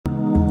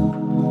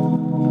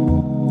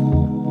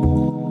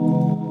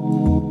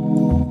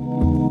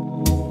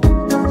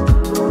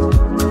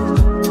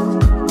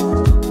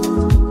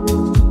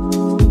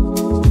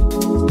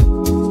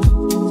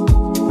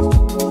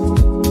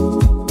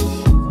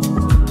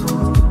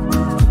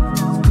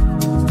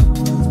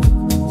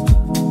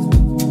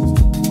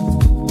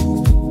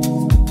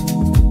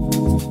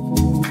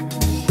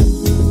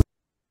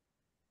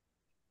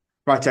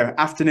Right,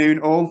 afternoon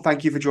all.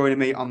 Thank you for joining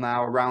me on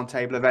our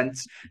roundtable event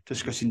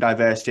discussing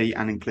diversity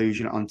and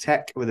inclusion on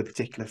tech with a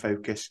particular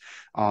focus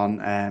on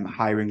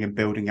hiring and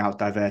building out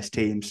diverse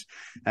teams.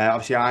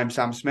 Obviously, I'm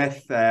Sam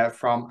Smith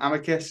from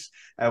Amicus,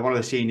 one of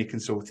the senior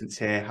consultants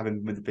here, having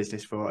been with the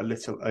business for a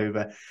little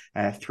over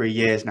 3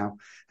 years now.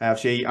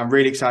 Obviously, I'm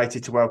really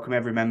excited to welcome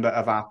every member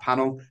of our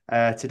panel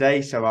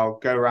today, so I'll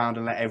go around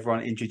and let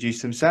everyone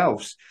introduce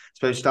themselves.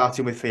 So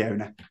starting with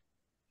Fiona.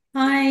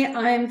 Hi,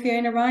 I'm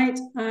Fiona Wright.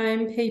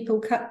 I'm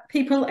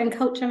people and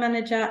culture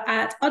manager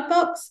at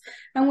Oddbox,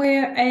 and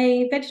we're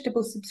a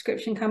vegetable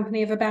subscription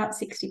company of about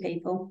 60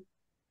 people.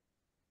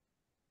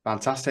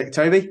 Fantastic.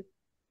 Toby?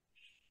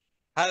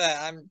 Hi there,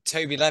 I'm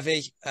Toby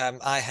Levy.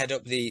 I head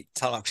up the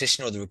talent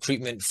acquisition or the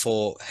recruitment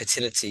for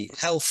Fertility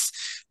Health.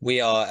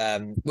 We're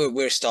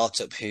a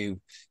startup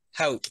who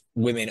help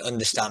women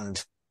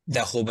understand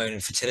their hormone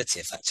and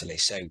fertility effectively.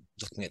 So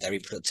looking at their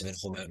reproductive and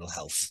hormonal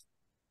health.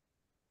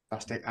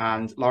 Fantastic.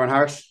 And Lauren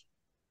Harris?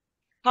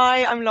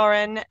 Hi, I'm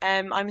Lauren.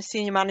 I'm a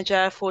senior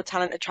manager for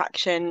talent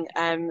attraction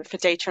for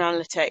data and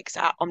analytics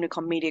at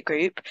Omnicom Media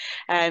Group.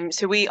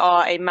 So we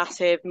are a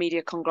massive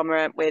media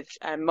conglomerate with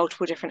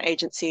multiple different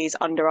agencies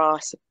under our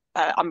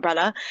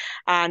umbrella,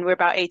 and we're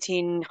about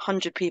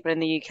 1,800 people in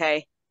the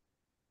UK.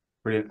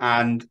 Brilliant.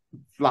 And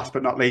last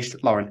but not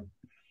least, Lauren.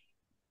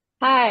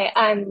 Hi,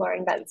 I'm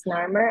Lauren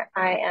Benson-Armour.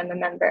 I am a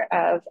member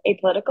of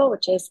Apolitical,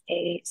 which is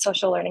a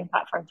social learning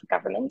platform for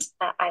government.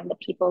 I'm the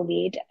people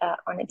lead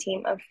on a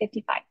team of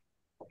 55.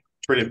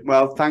 Brilliant.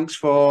 Well, thanks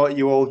for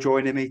you all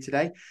joining me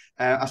today.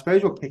 I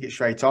suppose we'll kick it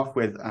straight off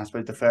with, I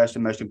suppose the first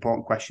and most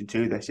important question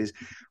to this is,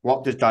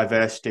 what does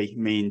diversity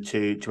mean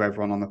to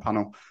everyone on the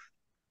panel?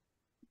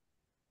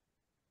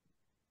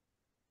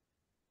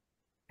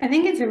 I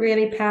think it's a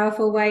really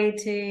powerful way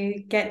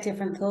to get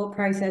different thought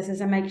processes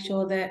and make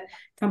sure that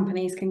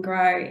companies can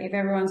grow. If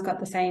everyone's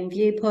got the same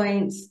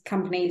viewpoints,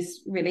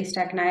 companies really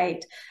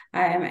stagnate,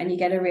 and you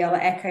get a real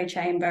echo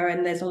chamber,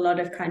 and there's a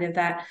lot of kind of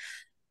that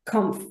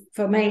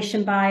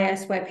confirmation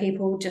bias where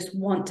people just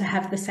want to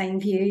have the same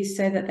views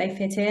so that they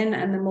fit in.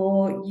 And the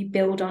more you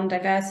build on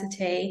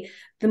diversity,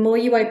 the more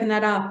you open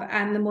that up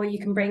and the more you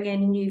can bring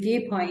in new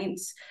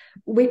viewpoints,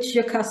 which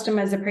your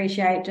customers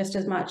appreciate just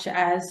as much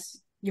as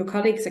your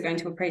colleagues are going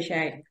to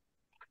appreciate.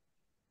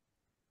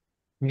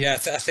 Yeah,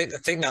 I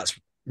think that's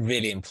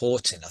really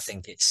important. I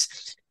think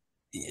it's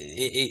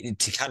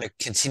to kind of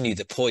continue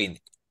the point.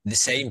 The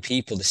same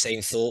people, the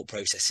same thought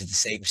processes, the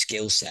same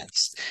skill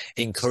sets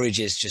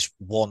encourages just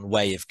one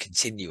way of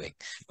continuing.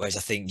 Whereas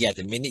I think,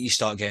 the minute you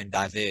start going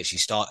diverse, you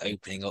start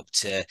opening up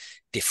to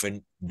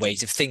different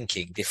ways of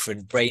thinking,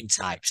 different brain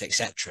types,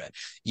 etc.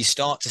 You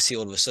start to see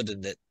all of a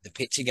sudden that the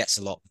picture gets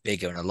a lot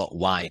bigger and a lot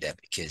wider,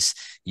 because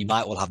you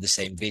might all have the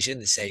same vision,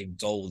 the same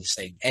goal, the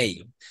same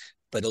aim,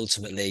 but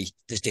ultimately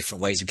there's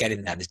different ways of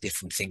getting there. There's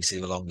different things to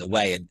do along the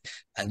way,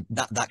 and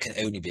that can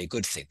only be a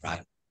good thing,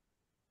 right?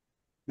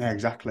 Yeah,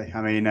 exactly.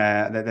 I mean,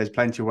 there's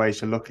plenty of ways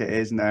to look at it,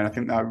 isn't there? And I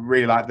think I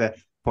really like the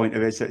point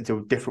of it. It's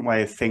a different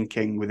way of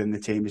thinking within the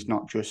team. It's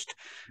not just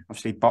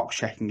obviously box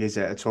checking, is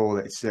it at all?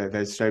 It's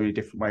there's so many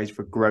different ways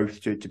for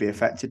growth to be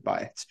affected by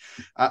it.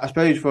 I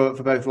suppose for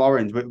both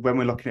Laurens, when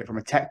we're looking at it from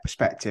a tech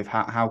perspective,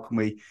 how can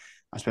we,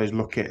 I suppose,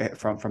 look at it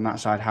from that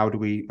side? How do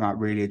we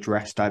really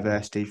address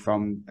diversity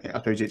from, I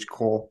suppose, its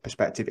core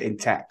perspective in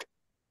tech?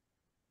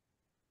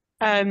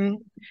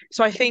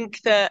 So I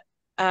think that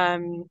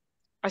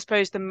I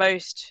suppose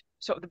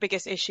the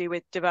biggest issue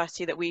with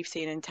diversity that we've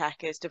seen in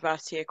tech is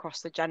diversity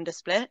across the gender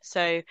split.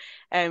 So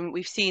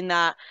we've seen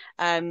that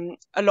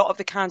a lot of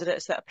the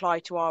candidates that apply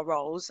to our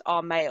roles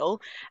are male.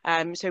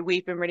 So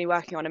we've been really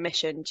working on a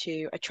mission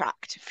to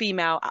attract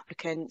female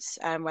applicants,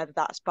 whether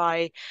that's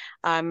by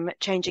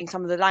changing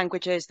some of the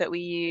languages that we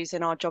use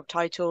in our job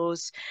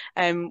titles.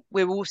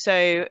 We're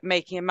also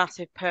making a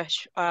massive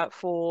push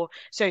for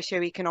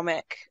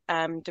socioeconomic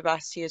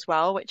diversity as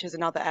well, which is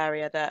another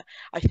area that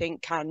I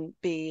think can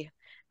be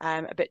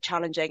a bit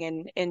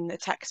challenging in the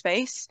tech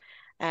space.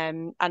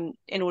 And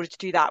in order to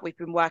do that, we've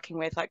been working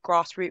with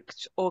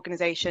grassroots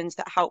organizations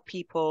that help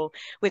people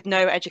with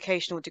no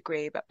educational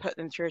degree, but put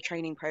them through a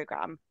training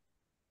program.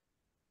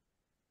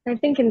 I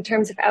think in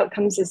terms of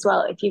outcomes as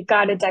well, if you've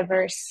got a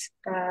diverse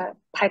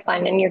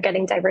pipeline and you're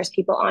getting diverse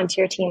people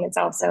onto your team, it's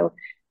also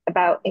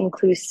about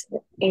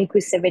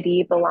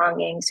inclusivity,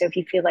 belonging. So if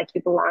you feel like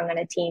you belong on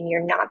a team,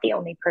 you're not the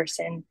only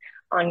person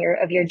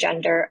of your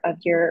gender, of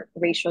your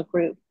racial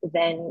group,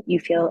 then you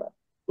feel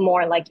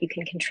more like you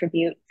can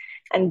contribute.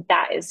 And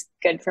that is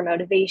good for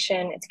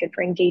motivation. It's good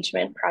for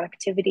engagement,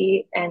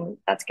 productivity, and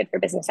that's good for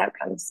business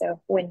outcomes.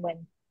 So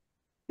win-win.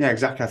 Yeah,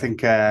 exactly. I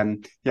think,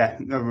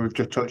 we've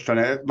just touched on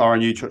it.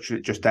 Lauren, you touched on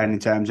it just then in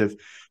terms of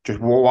just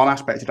one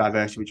aspect of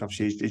diversity, which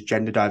obviously is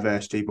gender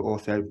diversity, but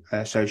also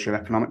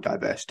socioeconomic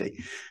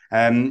diversity.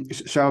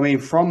 So, I mean,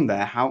 from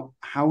there, how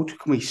can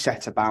we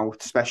set about,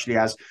 especially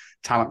as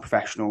talent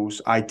professionals,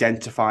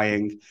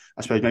 identifying,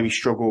 I suppose, maybe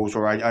struggles,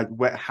 or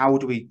how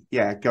do we,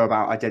 go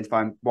about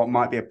identifying what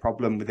might be a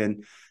problem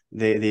within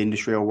the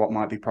industry, or what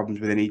might be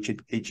problems within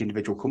each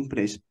individual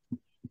companies?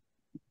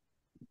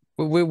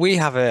 We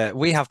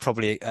have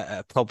probably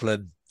a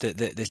problem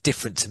that's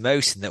different to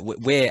most, in that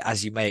we're,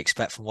 as you may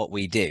expect from what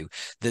we do,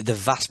 the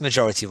vast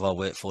majority of our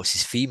workforce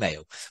is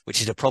female,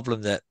 which is a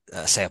problem that,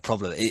 say a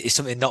problem, is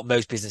something not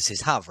most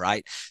businesses have,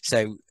 right?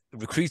 So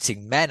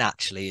recruiting men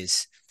actually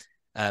is,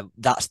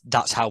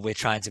 that's how we're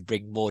trying to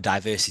bring more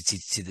diversity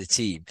to the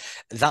team.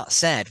 That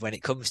said, when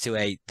it comes to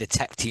the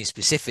tech team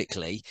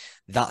specifically,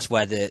 that's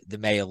where the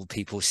male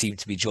people seem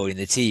to be joining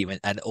the team,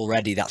 and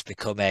already that's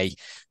become a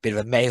bit of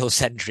a male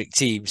centric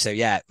team. So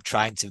yeah,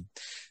 trying to,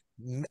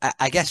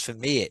 I guess for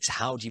me, it's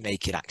how do you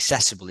make it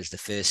accessible is the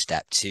first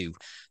step to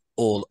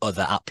all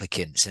other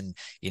applicants. And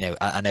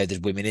I know there's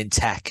women in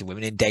tech and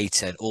women in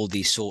data and all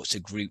these sorts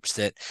of groups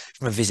that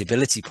from a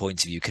visibility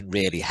point of view can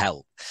really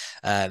help.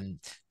 But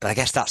I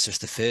guess that's just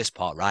the first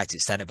part, right?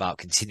 It's then about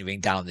continuing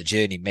down the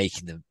journey,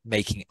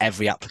 making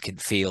every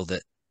applicant feel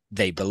that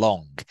they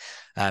belong,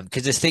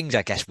 because there's things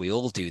I guess we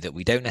all do that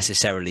we don't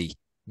necessarily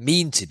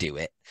mean to do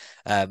it.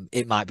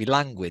 It might be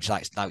language,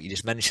 like you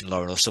just mentioned,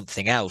 Lauren, or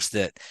something else,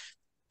 that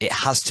it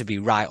has to be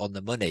right on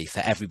the money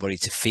for everybody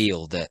to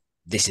feel that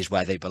this is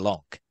where they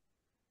belong.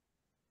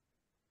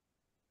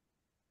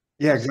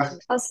 Yeah, exactly.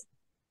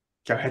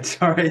 Go ahead,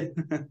 sorry.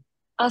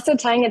 Also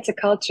tying it to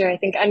culture, I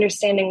think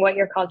understanding what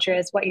your culture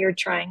is, what you're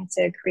trying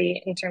to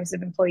create in terms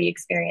of employee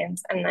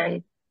experience, and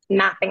then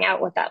mapping out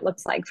what that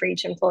looks like for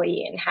each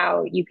employee and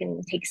how you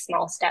can take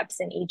small steps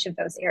in each of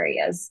those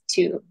areas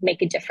to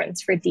make a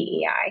difference for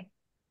DEI.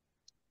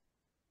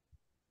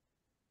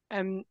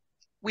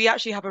 We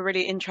actually have a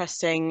really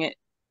interesting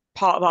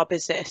part of our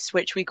business,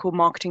 which we call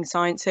marketing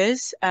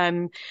sciences.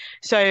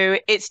 So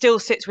it still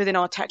sits within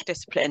our tech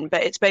discipline,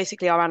 but it's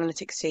basically our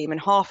analytics team.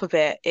 And half of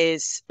it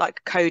is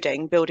like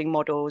coding, building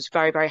models,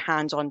 very, very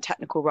hands-on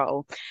technical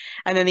role.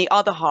 And then the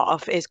other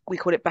half is, we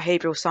call it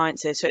behavioral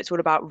sciences. So it's all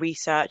about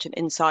research and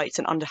insights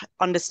and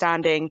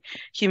understanding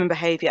human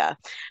behavior.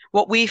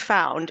 What we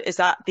found is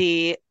that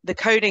the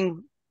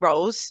coding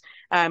roles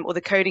or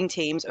the coding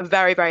teams are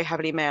very, very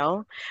heavily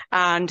male,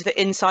 and the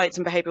insights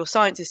and behavioral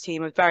sciences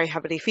team are very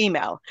heavily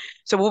female.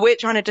 So what we're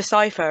trying to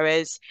decipher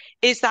is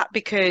that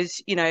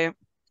because,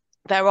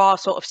 there are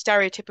sort of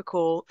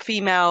stereotypical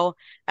female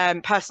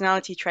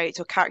personality traits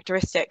or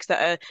characteristics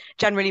that are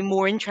generally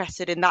more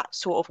interested in that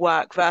sort of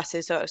work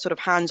versus a sort of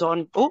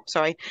hands-on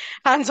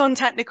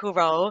technical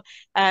role,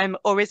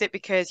 or is it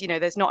because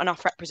there's not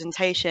enough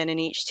representation in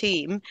each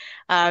team?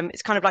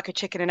 It's kind of like a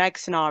chicken and egg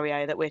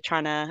scenario that we're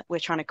trying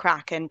to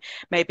crack, and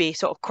maybe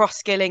sort of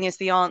cross-skilling is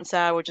the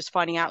answer, or just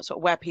finding out sort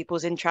of where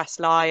people's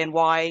interests lie and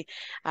why.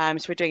 So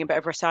we're doing a bit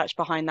of research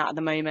behind that at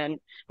the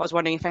moment. I was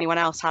wondering if anyone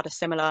else had a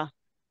similar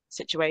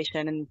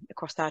situation and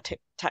across their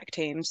tech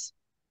teams.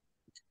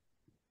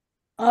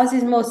 Ours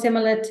is more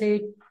similar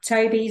to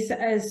Toby's,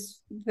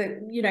 as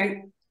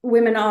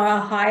women are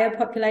a higher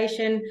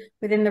population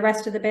within the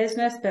rest of the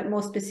business, but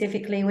more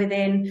specifically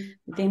within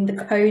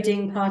the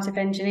coding part of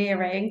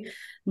engineering,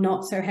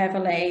 not so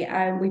heavily.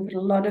 We put a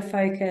lot of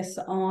focus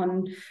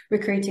on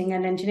recruiting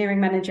an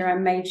engineering manager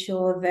and made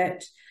sure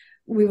that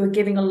we were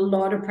giving a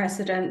lot of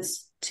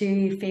precedence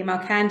to female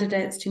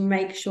candidates to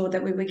make sure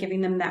that we were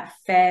giving them that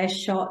fair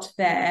shot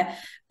there,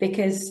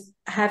 because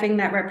having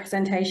that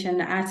representation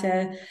at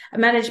a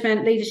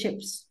management leadership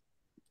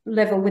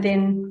level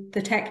within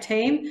the tech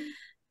team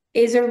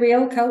is a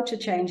real culture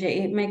changer.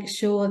 It makes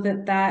sure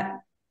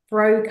that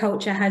bro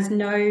culture has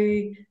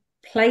no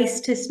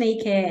place to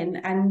sneak in,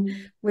 and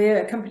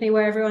we're a company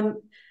where everyone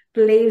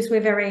believes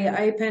we're very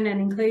open and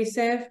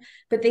inclusive,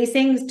 but these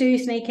things do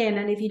sneak in,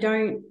 and if you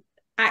don't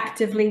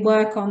actively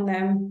work on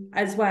them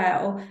as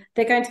well,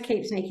 they're going to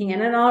keep sneaking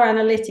in. And our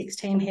analytics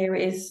team here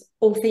is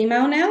all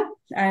female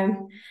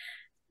now,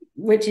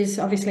 which is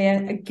obviously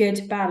a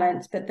good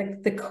balance, but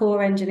the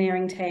core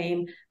engineering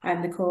team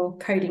and the core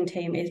coding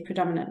team is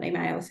predominantly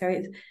male. So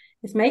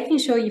it's making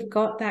sure you've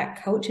got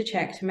that culture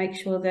check to make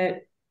sure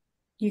that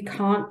you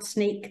can't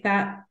sneak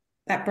that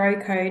bro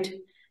code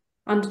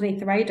underneath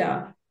the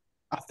radar.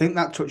 I think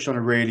that touched on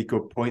a really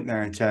good point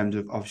there in terms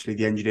of obviously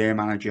the engineering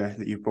manager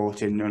that you've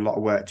brought in, and a lot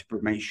of work to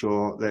make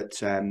sure that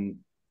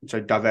so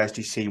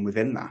diversity is seen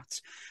within that.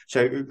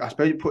 So I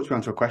suppose it puts me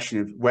onto a question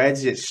of where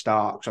does it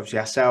start? Because obviously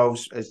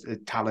ourselves as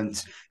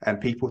talent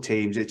and people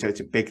teams, it's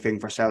a big thing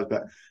for ourselves,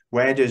 but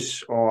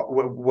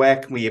where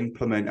can we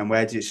implement, and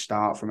where does it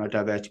start from a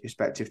diversity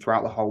perspective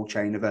throughout the whole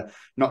chain of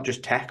not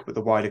just tech, but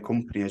the wider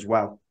company as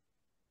well?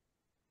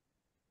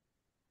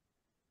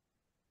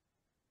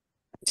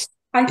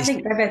 I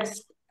think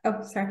diversity.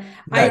 Oh, sorry.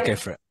 No, go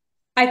for it.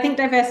 I think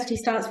diversity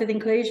starts with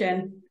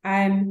inclusion,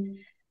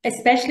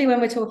 especially when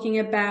we're talking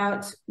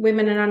about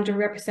women and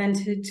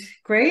underrepresented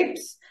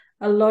groups.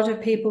 A lot of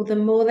people, the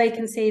more they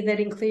can see that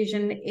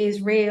inclusion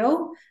is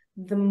real,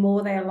 the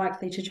more they are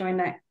likely to join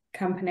that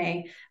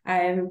company.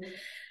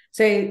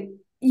 So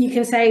you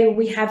can say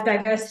we have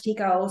diversity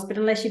goals, but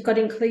unless you've got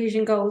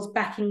inclusion goals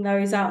backing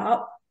those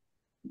up,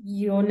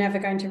 you're never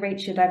going to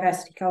reach your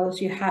diversity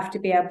goals. You have to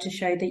be able to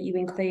show that you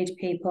include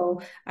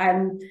people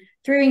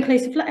through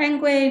inclusive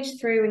language,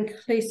 through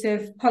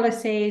inclusive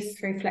policies,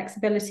 through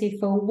flexibility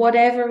for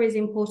whatever is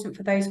important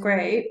for those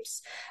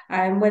groups.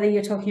 Whether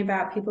you're talking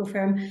about people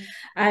from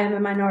a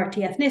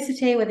minority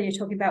ethnicity, whether you're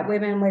talking about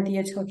women, whether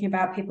you're talking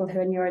about people who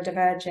are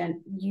neurodivergent,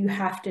 you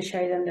have to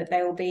show them that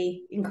they will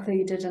be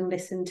included and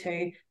listened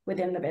to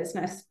within the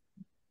business.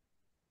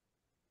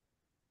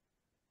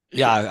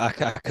 Yeah,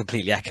 I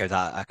completely echo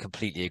that. I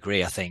completely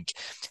agree. I think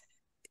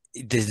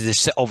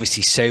there's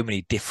obviously so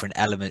many different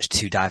elements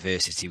to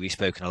diversity. We've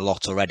spoken a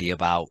lot already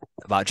about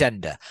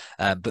gender,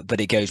 but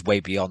it goes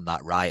way beyond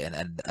that, right?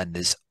 And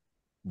there's,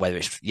 whether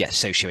it's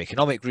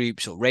socioeconomic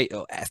groups or rate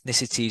or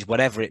ethnicities,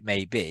 whatever it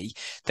may be,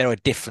 there are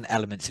different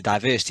elements of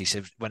diversity.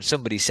 So when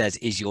somebody says,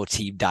 "Is your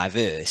team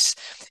diverse?"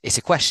 it's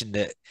a question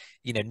that,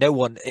 no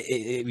one.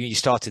 You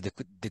started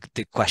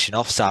the question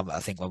off, Sam.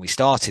 I think when we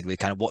started with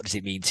kind of, what does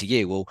it mean to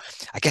you? Well,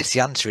 I guess the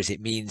answer is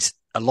it means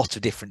a lot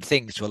of different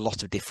things to a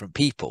lot of different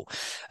people,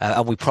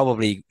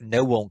 and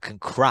no one can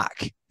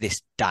crack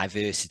this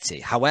diversity.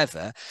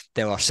 However,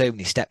 there are so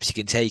many steps you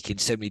can take in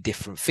so many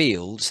different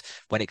fields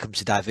when it comes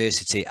to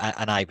diversity,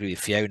 and I agree with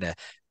Fiona,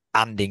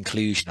 and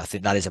inclusion. I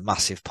think that is a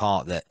massive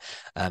part that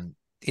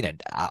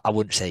I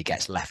wouldn't say it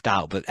gets left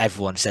out, but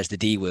everyone says the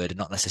D word and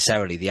not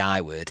necessarily the I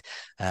word,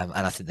 and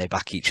I think they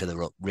back each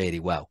other up really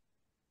well.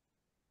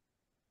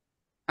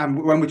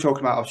 And when we're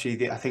talking about,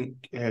 obviously, I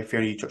think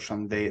Fiona, you touched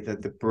on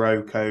the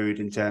bro code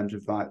in terms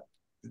of like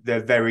the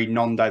very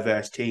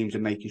non-diverse teams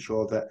and making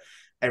sure that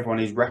everyone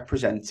is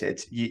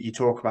represented. You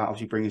talk about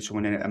obviously bringing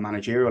someone in at a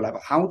managerial level.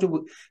 How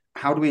do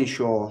we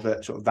ensure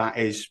that sort of that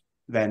is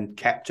then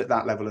kept at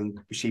that level and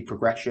we see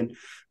progression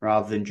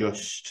rather than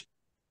just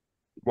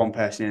one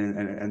person in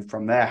and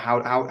from there?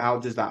 How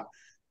does that,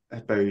 I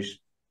suppose,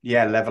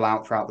 level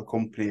out throughout the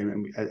company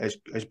and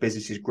as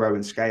businesses grow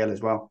and scale as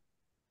well?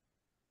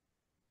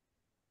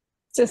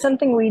 So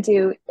something we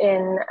do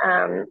in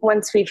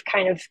once we've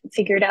kind of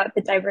figured out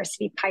the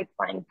diversity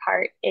pipeline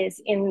part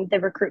is in the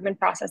recruitment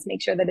process,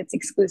 make sure that it's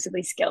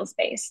exclusively skills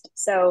based.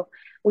 So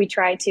we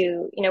try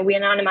to, we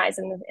anonymize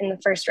in the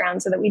first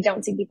round so that we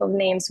don't see people's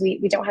names.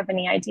 We don't have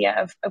any idea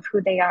of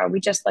who they are. We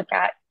just look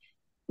at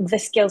the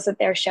skills that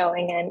they're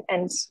showing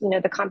and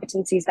the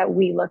competencies that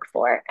we look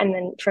for. And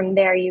then from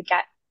there you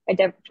get a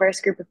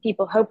diverse group of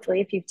people, hopefully,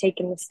 if you've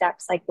taken the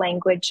steps like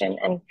language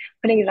and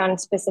putting it on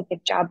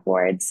specific job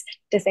boards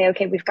to say,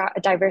 okay, we've got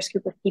a diverse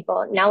group of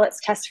people. Now let's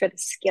test for the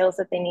skills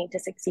that they need to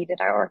succeed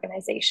at our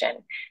organization.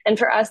 And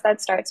for us,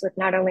 that starts with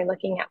not only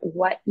looking at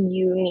what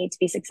you need to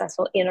be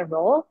successful in a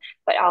role,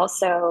 but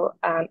also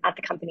at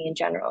the company in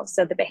general.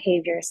 So the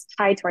behaviors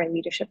tied to our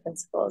leadership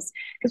principles,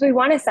 because we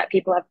want to set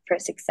people up for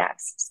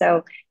success.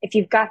 So if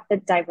you've got the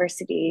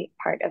diversity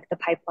part of the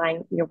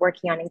pipeline, you're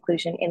working on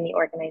inclusion in the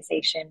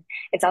organization.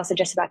 It's also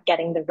just about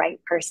getting the right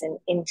person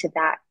into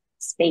that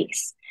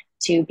space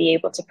to be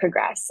able to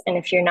progress. And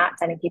if you're not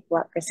setting people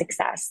up for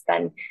success,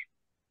 then,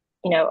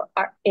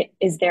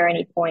 is there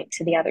any point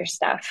to the other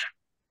stuff?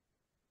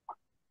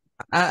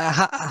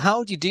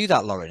 How do you do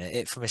that,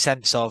 Lauren? From a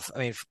sense of,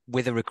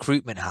 with a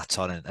recruitment hat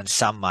on, and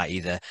Sam might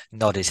either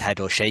nod his head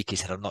or shake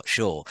his head, I'm not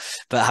sure.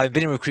 But having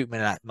been in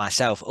recruitment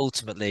myself,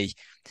 ultimately,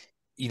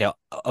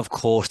 of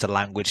course, the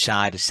language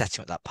side of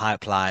setting up that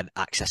pipeline,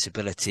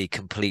 accessibility,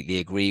 completely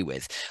agree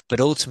with. But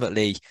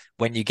ultimately,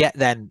 when you get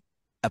then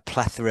a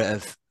plethora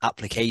of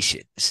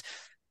applications,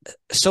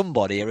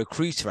 a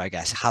recruiter, I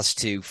guess, has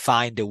to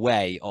find a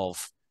way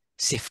of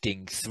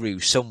sifting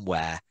through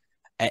somewhere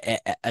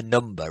a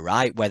number,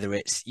 right? Whether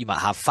it's, you might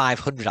have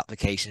 500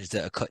 applications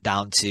that are cut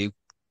down to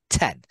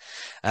 10,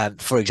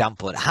 for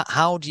example.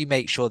 How do you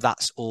make sure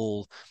that's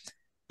all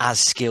as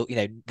skill,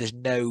 there's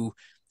no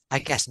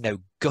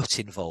gut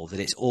involved, that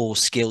it's all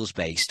skills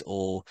based?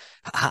 Or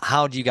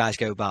how do you guys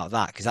go about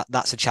that? Because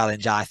that's a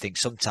challenge, I think,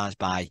 sometimes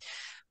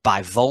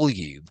by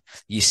volume,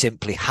 you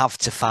simply have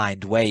to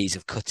find ways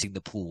of cutting the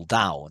pool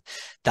down.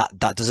 That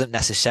doesn't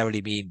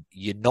necessarily mean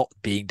you're not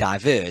being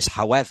diverse.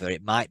 However,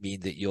 it might mean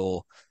that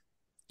you're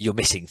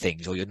missing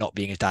things, or you're not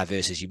being as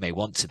diverse as you may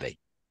want to be.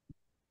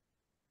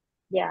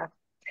 Yeah.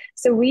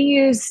 So we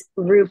use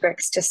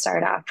rubrics to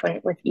start off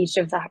with each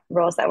of the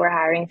roles that we're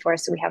hiring for.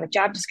 So we have a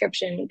job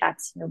description,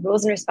 that's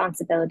roles and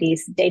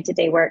responsibilities,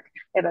 day-to-day work.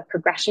 We have a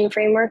progression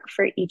framework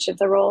for each of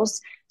the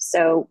roles.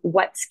 So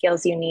what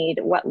skills you need,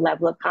 what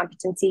level of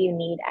competency you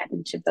need at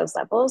each of those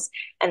levels,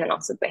 and then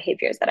also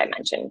behaviors that I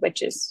mentioned,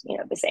 which is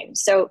the same.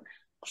 So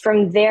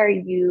from there,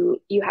 you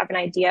have an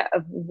idea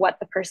of what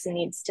the person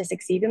needs to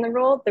succeed in the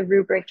role. The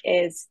rubric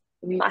is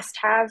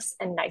must-haves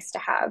and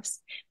nice-to-haves,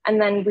 and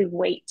then we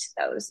weight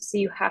those. So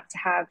you have to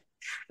have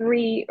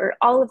 3 or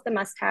all of the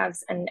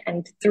must-haves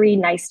and 3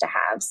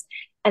 nice-to-haves,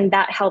 and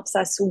that helps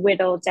us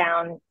whittle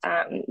down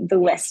the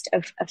list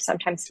of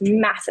sometimes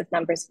massive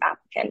numbers of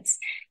applicants.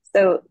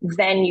 So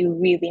then you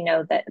really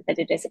know that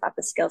it is about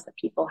the skills that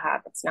people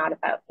have. It's not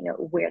about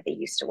where they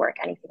used to work,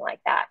 anything like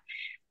that.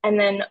 And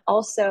then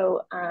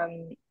also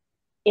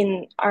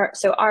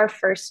our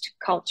first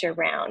culture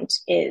round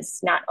is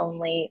not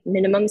only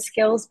minimum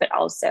skills, but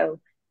also,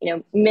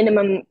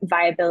 minimum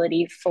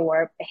viability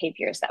for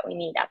behaviors that we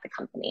need at the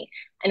company.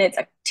 And it's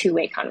a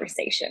two-way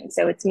conversation.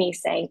 So it's me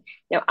saying,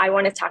 I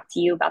want to talk to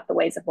you about the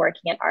ways of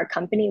working at our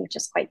company, which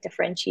is quite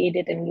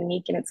differentiated and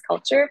unique in its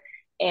culture.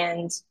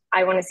 And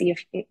I want to see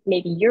if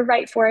maybe you're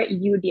right for it.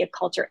 You would be a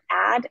culture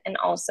add, and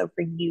also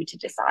for you to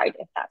decide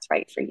if that's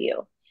right for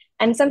you.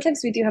 And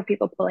sometimes we do have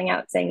people pulling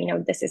out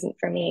saying, this isn't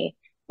for me,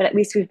 but at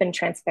least we've been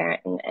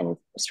transparent and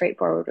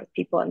straightforward with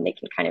people, and they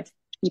can kind of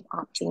keep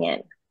opting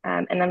in.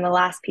 And then the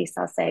last piece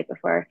I'll say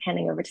before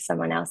handing over to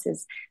someone else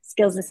is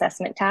skills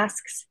assessment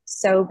tasks.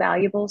 So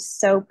valuable,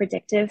 so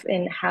predictive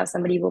in how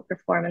somebody will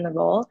perform in the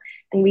role.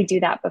 And we do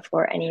that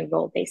before any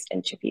role-based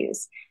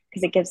interviews,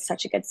 because it gives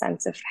such a good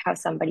sense of how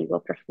somebody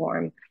will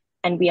perform.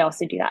 And we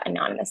also do that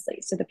anonymously.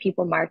 So the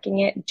people marking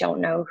it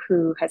don't know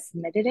who has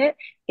submitted it.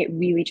 It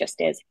really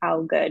just is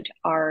how good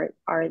are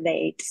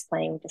they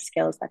displaying the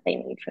skills that they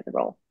need for the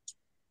role.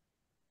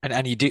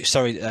 And you do,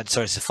 sorry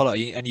to follow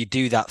you, and you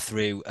do that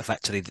through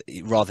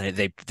effectively, rather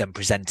than them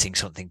presenting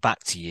something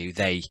back to you,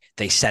 they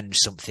send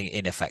something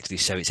in effectively,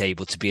 so it's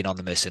able to be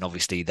anonymous. And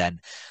obviously then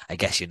I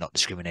guess you're not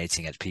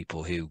discriminating against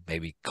people who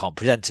maybe can't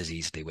present as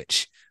easily,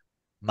 which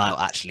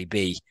might actually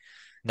be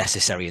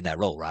necessary in their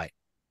role, right?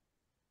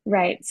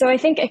 Right. So I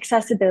think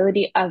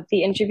accessibility of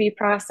the interview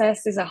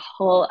process is a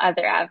whole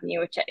other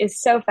avenue, which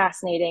is so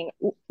fascinating.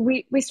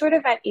 We sort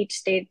of at each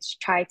stage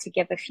try to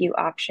give a few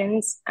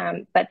options,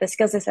 but the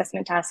skills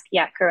assessment task,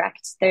 yeah,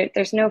 correct.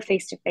 There's no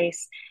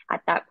face-to-face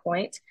at that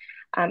point.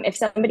 If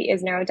somebody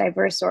is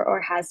neurodiverse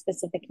or has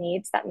specific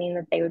needs, that means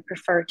that they would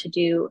prefer to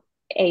do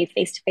a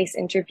face-to-face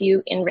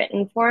interview in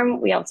written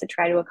form. We also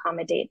try to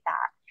accommodate that.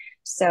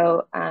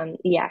 So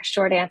yeah,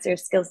 short answer,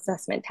 skills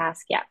assessment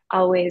task, yeah,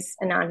 always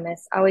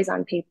anonymous, always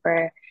on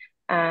paper,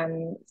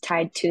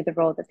 tied to the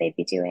role that they'd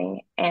be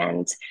doing.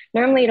 And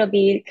normally it'll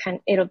be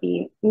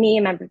me,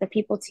 a member of the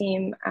people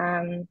team,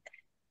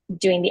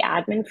 doing the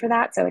admin for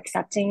that. So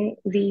accepting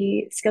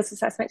the skills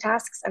assessment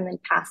tasks and then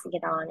passing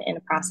it on in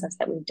a process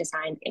that we've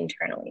designed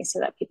internally so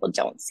that people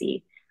don't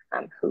see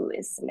who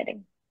is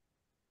submitting.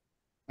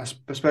 I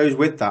suppose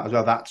with that as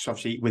well, that's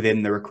obviously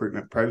within the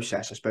recruitment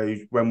process. I suppose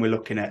when we're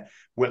looking at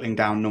whittling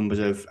down numbers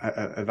of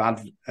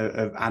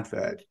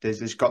adverts,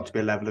 there's got to be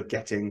a level of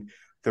getting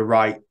the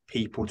right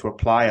people to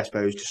apply, I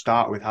suppose, to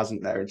start with,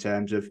 hasn't there? In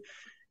terms of,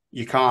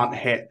 you can't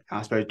hit,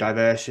 I suppose,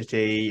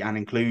 diversity and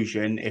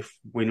inclusion if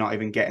we're not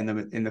even getting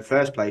them in the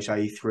first place,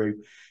 i.e.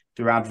 through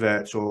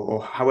adverts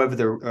or however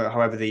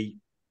the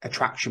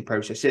attraction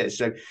process is.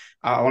 So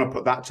I want to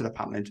put that to the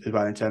panel as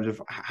well, in terms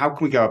of how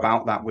can we go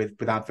about that with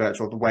adverts,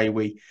 or the way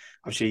we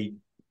obviously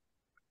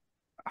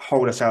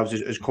hold ourselves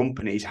as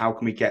companies. How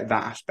can we get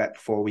that aspect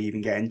before we even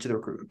get into the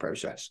recruitment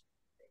process?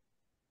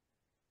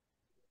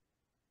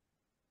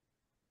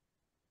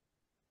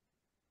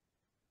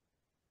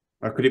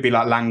 Or could it be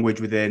like language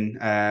within,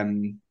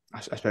 I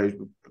suppose,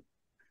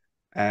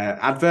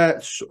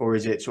 adverts, or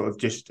is it sort of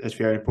just, as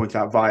Fiona pointed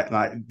out, via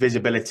like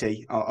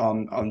visibility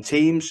on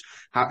teams?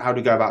 How do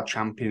we go about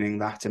championing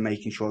that and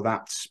making sure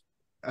that's,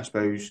 I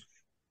suppose,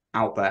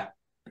 out there?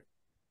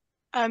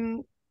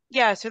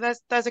 Yeah, so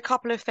there's a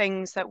couple of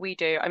things that we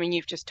do. I mean,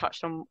 you've just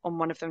touched on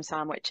one of them,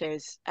 Sam, which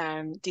is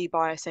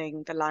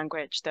debiasing the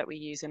language that we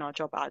use in our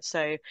job ads.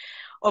 So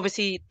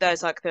obviously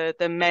there's like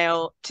the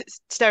male,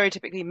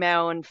 stereotypically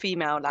male and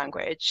female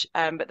language,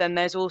 but then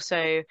there's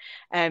also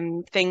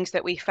things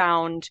that we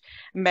found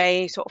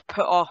may sort of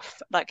put off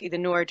like either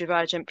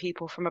neurodivergent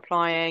people from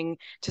applying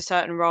to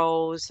certain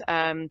roles,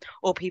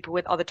 or people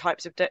with other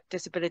types of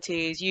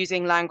disabilities,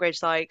 using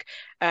language like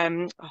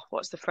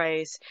what's the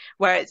phrase,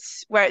 where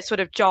it's sort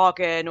of jargon,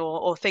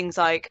 or things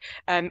like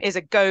is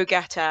a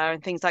go-getter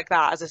and things like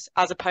that,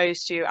 as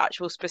opposed to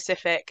actual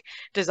specific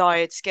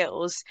desired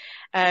skills.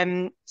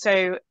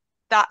 So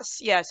that's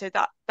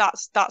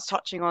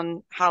touching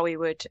on how we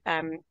would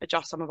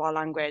adjust some of our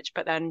language.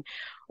 But then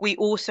we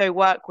also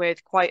work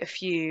with quite a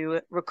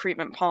few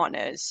recruitment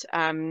partners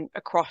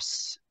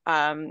across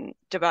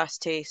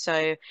diversity.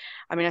 So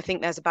I mean, I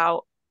think there's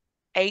about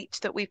 8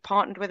 that we've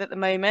partnered with at the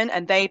moment,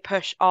 and they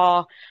push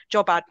our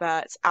job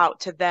adverts out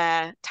to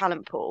their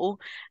talent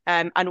pool,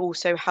 and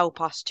also help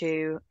us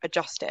to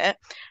adjust it.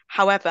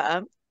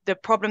 However, the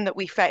problem that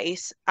we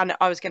face, and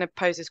I was going to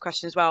pose this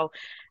question as well,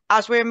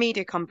 as we're a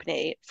media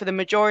company, for the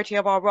majority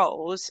of our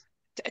roles,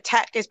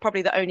 tech is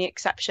probably the only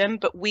exception,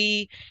 but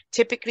we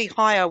typically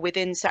hire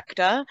within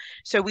sector,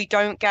 so we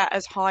don't get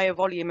as high a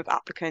volume of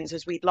applicants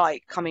as we'd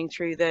like coming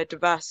through the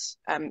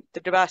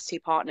diversity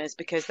partners,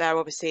 because they're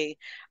obviously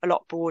a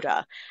lot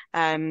broader.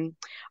 I'm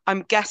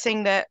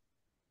guessing that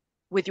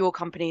with your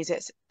companies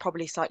it's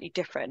probably slightly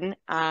different,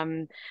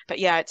 but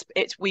yeah,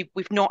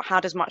 we've not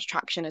had as much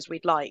traction as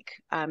we'd like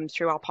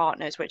through our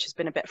partners, which has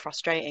been a bit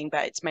frustrating,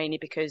 but it's mainly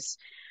because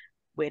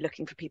we're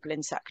looking for people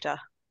in sector.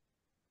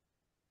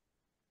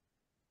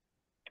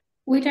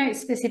 We don't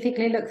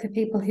specifically look for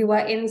people who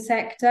are in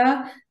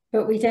sector,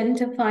 but we tend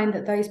to find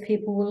that those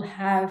people will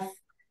have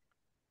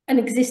an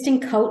existing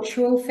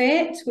cultural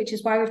fit, which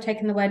is why we've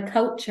taken the word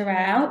culture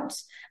out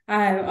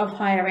of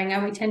hiring,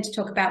 and we tend to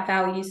talk about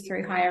values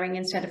through hiring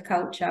instead of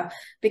culture,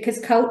 because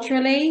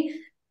culturally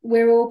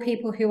we're all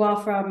people who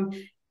are from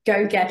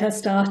go-getter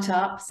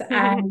startups,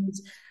 and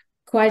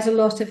quite a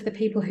lot of the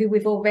people who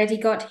we've already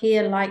got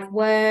here like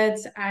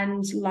words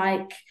and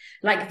like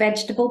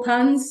vegetable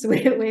puns.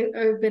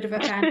 We're a bit of a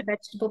fan of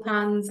vegetable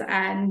puns,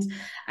 and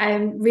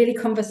really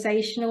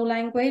conversational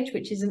language,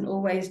 which isn't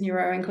always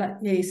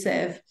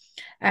neuro-inclusive.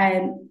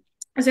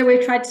 So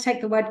we've tried to take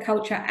the word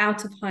culture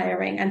out of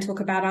hiring and talk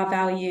about our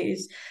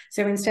values.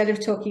 So instead of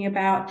talking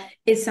about,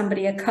 is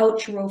somebody a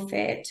cultural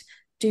fit,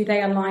 do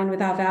they align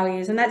with our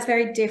values? And that's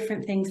very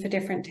different things for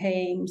different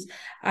teams.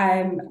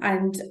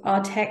 And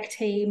our tech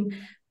team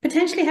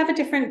potentially have a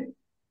different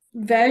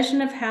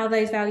version of how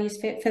those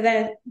values fit for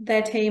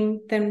their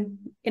team than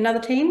in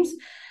other teams.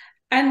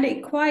 And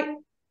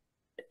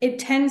it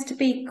tends to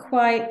be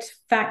quite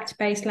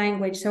fact-based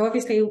language. So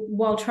obviously,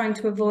 while trying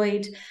to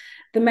avoid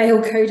the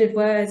male-coded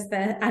words,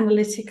 the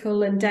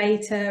analytical and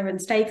data and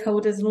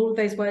stakeholders and all of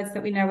those words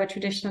that we know are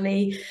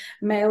traditionally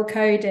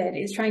male-coded,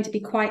 is trying to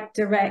be quite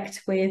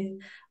direct with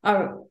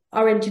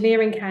our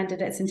engineering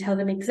candidates and tell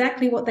them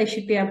exactly what they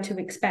should be able to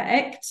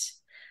expect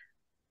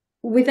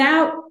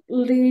without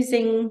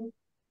losing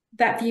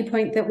that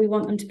viewpoint that we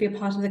want them to be a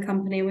part of the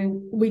company.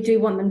 We do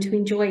want them to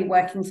enjoy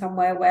working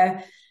somewhere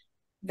where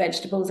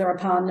vegetables are a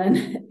pun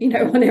and, you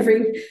know, on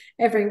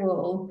every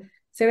wall.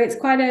 So it's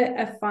quite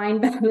a fine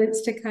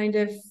balance to kind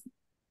of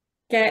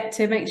get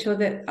to make sure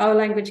that our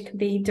language can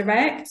be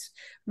direct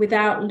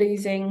without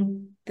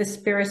losing the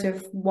spirit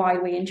of why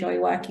we enjoy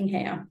working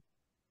here.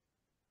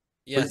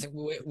 Yeah, I think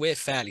we're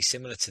fairly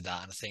similar to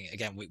that. And I think,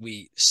 again,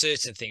 we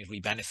certain things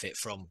we benefit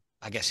from,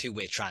 I guess, who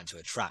we're trying to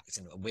attract.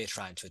 And we're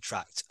trying to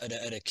attract at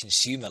a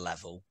consumer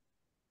level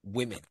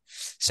women.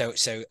 So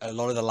a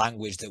lot of the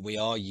language that we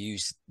are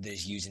used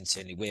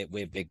internally,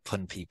 we're big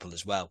pun people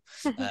as well.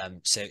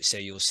 So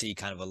you'll see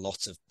kind of a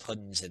lot of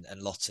puns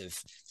and lot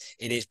of,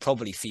 it is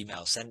probably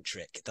female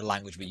centric, the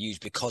language we use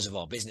because of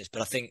our business.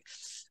 But I think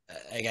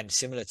again,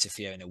 similar to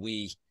Fiona,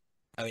 we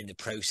are in the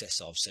process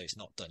of, so it's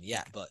not done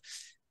yet, but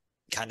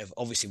kind of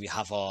obviously we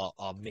have our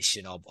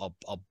mission, our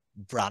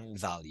brand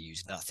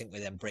values, and I think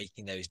we're then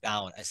breaking those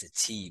down as a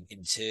team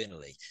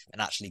internally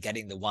and actually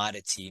getting the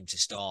wider team to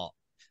start,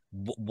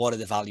 what are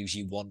the values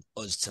you want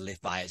us to live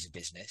by as a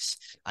business?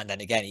 And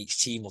then again,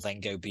 each team will then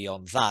go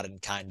beyond that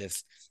and kind of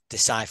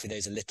decipher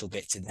those a little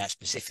bit to their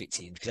specific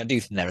teams, because I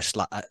do think there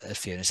are as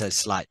Fiona says,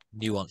 slight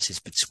nuances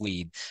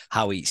between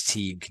how each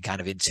team can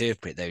kind of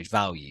interpret those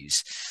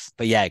values.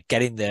 But yeah,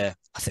 getting the,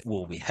 I think,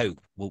 well, we hope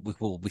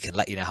we can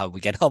let you know how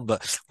we get on,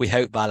 but we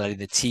hope by letting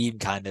the team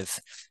kind of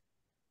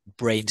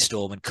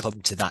brainstorm and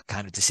come to that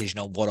kind of decision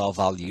on what our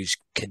values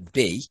can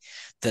be,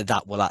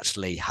 that will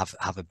actually have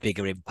a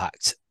bigger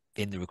impact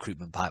in the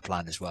recruitment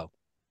pipeline as well.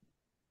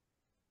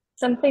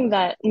 Something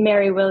that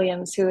Mary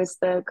Williams, who is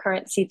the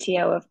current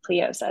CTO of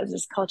Pleo, says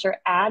is culture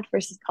add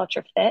versus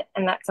culture fit.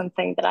 And that's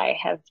something that I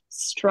have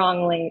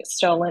strongly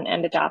stolen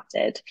and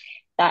adopted,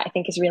 that I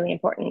think is really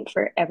important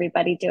for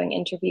everybody doing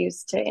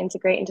interviews to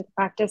integrate into the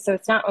practice. So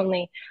it's not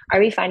only, are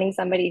we finding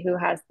somebody who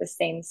has the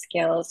same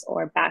skills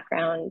or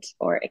background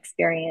or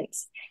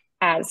experience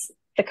as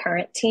the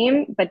current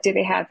team, but do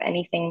they have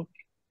anything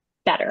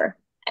better?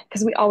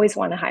 Because we always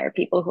want to hire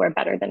people who are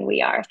better than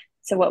we are.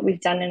 So what we've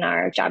done in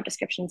our job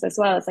descriptions as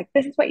well is like,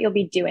 this is what you'll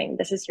be doing.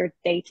 This is your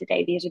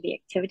day-to-day. These are the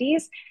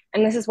activities.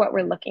 And this is what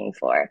we're looking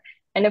for.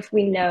 And if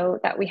we know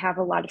that we have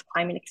a lot of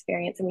climate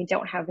experience and we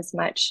don't have as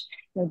much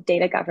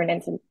data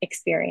governance and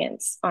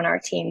experience on our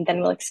team, then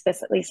we'll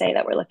explicitly say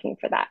that we're looking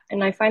for that.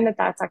 And I find that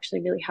that's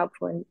actually really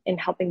helpful in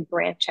helping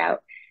branch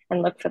out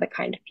and look for the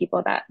kind of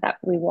people that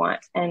we want.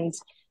 And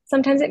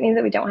sometimes it means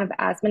that we don't have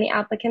as many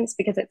applicants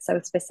because it's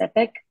so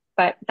specific,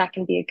 but that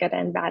can be a good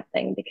and bad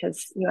thing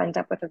because you end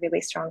up with a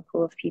really strong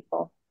pool of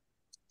people.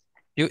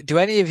 Do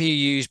any of you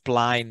use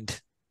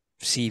blind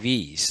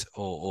CVs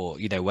or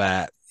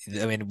where,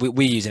 I mean,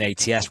 we use an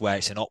ATS where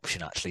it's an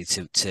option actually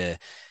to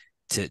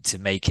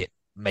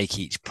make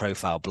each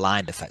profile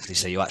blind effectively,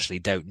 so you actually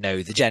don't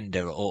know the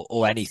gender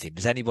or anything.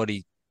 Does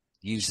anybody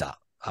use that?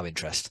 Have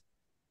interest?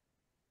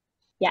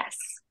 Yes.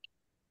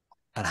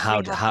 And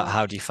how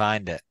do you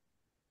find it?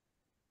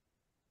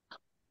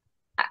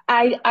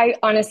 I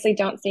honestly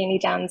don't see any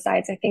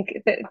downsides. I think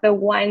the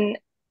one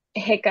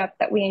hiccup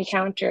that we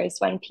encounter is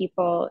when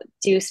people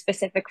do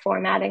specific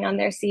formatting on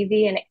their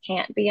CV and it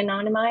can't be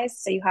anonymized.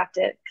 So you have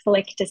to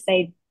click to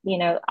say,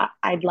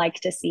 I'd like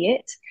to see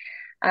it.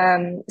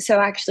 So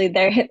actually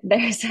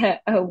there's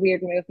a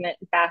weird movement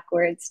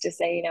backwards to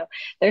say,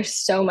 there's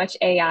so much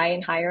AI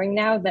in hiring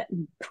now that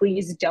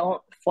please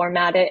don't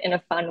format it in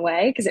a fun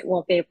way because it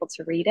won't be able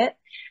to read it.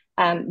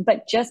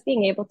 But just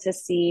being able to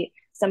see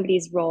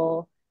somebody's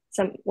role,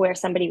 where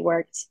somebody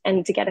worked,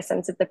 and to get a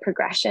sense of the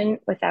progression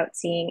without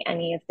seeing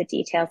any of the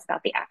details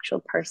about the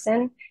actual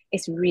person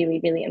is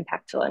really, really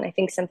impactful. And I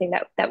think something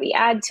that we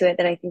add to it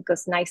that I think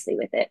goes nicely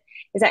with it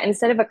is that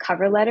instead of a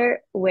cover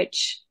letter,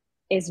 which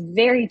is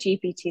very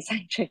GPT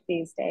centric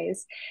these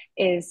days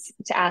is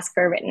to ask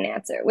for a written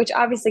answer, which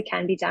obviously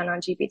can be done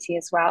on GPT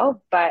as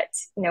well. But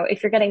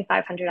if you're getting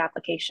 500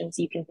 applications,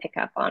 you can pick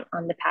up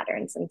on the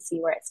patterns and see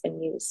where it's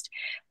been used.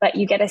 But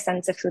you get a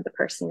sense of who the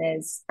person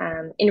is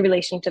in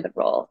relation to the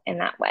role in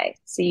that way.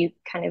 So you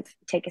kind of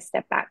take a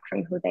step back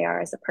from who they are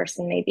as a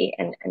person maybe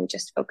and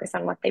just focus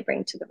on what they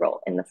bring to the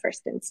role in the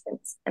first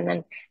instance. And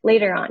then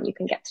later on, you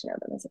can get to know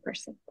them as a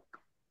person.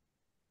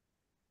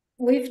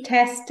 We've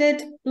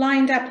tested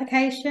blind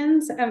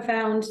applications and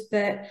found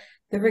that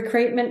the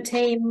recruitment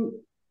team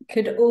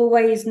could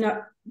always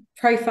not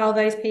profile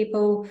those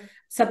people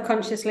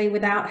subconsciously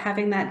without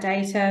having that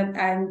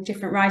data,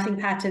 different writing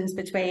patterns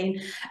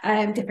between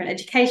different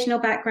educational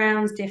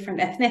backgrounds, different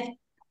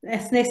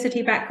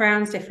ethnicity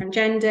backgrounds, different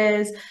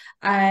genders,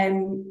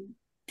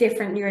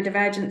 different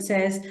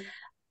neurodivergences.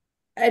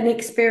 An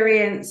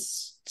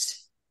experienced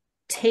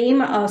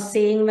team are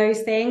seeing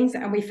those things,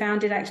 and we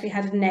found it actually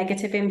had a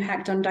negative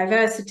impact on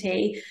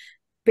diversity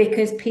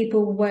because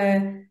people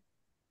were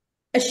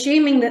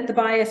assuming that the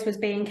bias was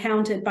being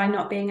countered by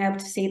not being able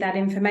to see that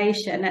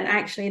information, and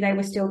actually they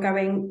were still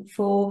going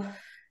for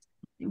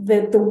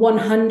the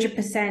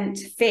 100%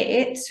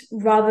 fit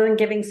rather than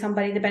giving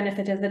somebody the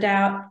benefit of the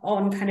doubt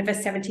on kind of a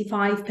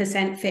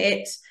 75%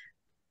 fit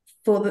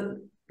for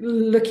the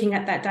looking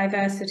at that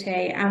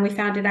diversity. And we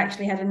found it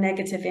actually had a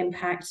negative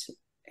impact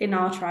in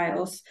our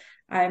trials.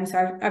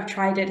 So I've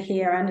tried it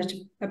here and at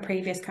a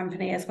previous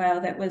company as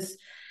well that was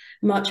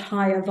much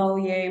higher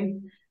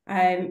volume,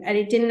 and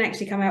it didn't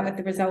actually come out with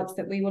the results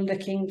that we were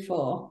looking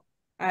for.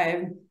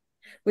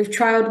 We've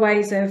trialed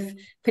ways of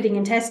putting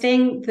in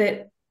testing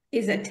that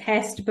is a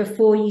test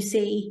before you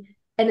see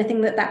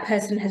anything that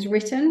person has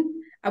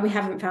written, and we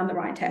haven't found the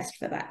right test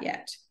for that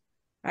yet.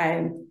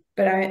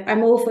 But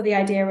I'm all for the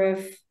idea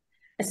of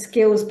a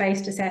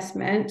skills-based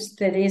assessment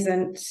that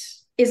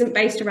isn't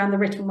based around the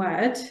written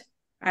word,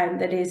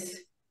 that is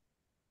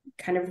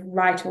kind of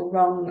right or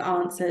wrong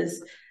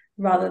answers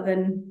rather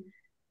than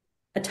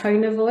a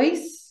tone of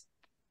voice.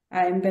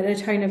 But a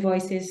tone of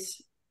voice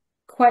is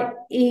quite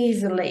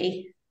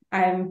easily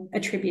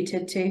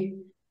attributed to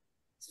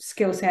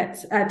skill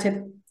sets,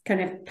 to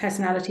kind of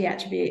personality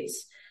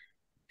attributes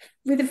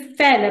with a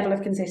fair level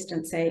of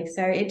consistency.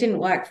 So it didn't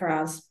work for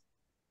us.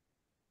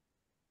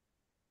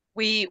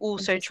 We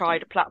also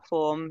tried a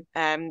platform.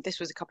 This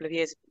was a couple of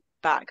years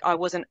back. I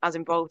wasn't as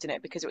involved in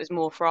it because it was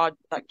more for our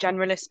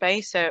generalist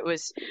space. So it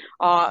was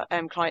our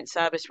client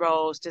service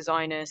roles,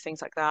 designers,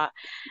 things like that.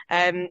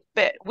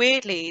 But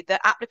weirdly,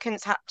 the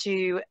applicants had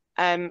to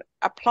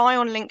apply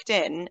on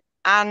LinkedIn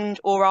and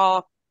or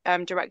our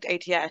direct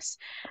ATS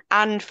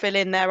and fill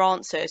in their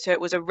answer. So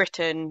it was a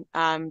written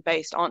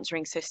based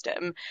answering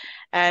system.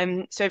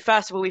 So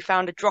first of all, we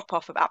found a drop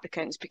off of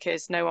applicants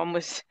because no one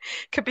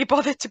could be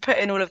bothered to put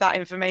in all of that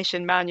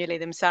information manually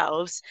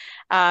themselves.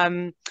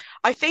 I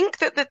think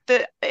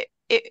that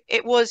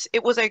it was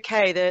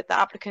okay, the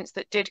applicants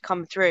that did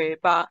come through,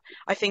 but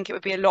I think it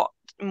would be a lot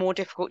more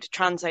difficult to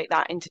translate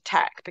that into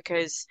tech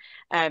because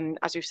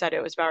as we've said,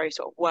 it was very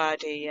sort of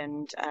wordy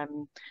and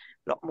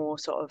a lot more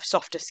sort of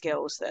softer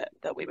skills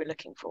that we were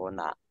looking for in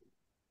that.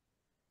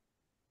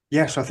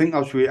 Yes, I think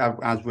as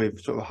we've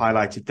sort of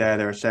highlighted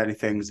there are certainly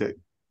things that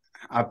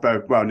are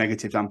both, well,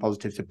 negatives and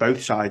positives to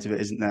both sides of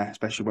it, isn't there?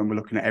 Especially when we're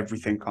looking at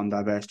everything on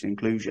diversity and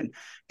inclusion.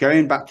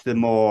 Going back to the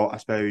more, I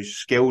suppose,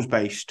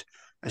 skills-based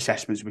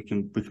assessments we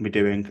can be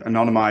doing,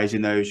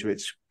 anonymizing those, so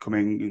it's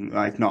coming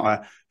like not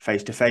a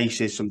face-to-face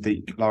is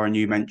something, Lauren,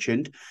 you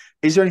mentioned.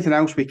 Is there anything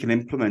else we can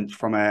implement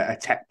from a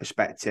tech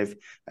perspective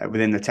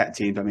within the tech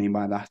teams? I mean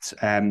by that,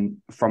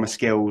 from a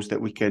skills that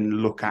we can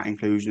look at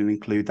inclusion and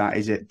include that?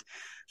 Is it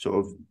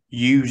sort of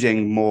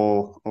using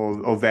more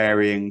or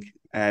varying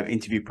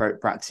interview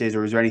practices,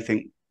 or is there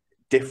anything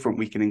different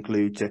we can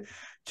include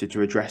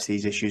to address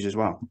these issues as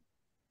well?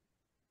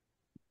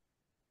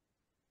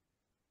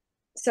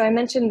 So I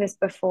mentioned this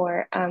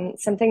before,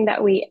 something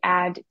that we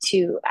add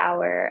to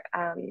our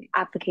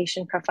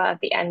application profile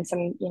at the end,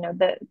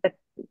 the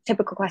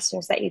typical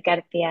questions that you get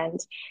at the end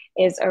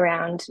is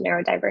around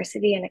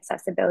neurodiversity and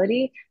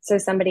accessibility. So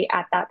somebody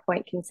at that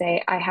point can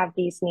say, I have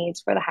these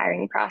needs for the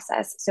hiring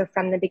process. So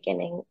from the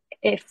beginning,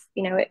 if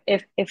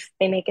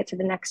they make it to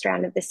the next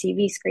round of the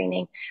CV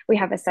screening, we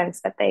have a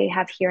sense that they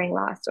have hearing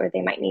loss or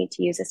they might need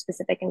to use a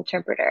specific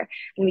interpreter,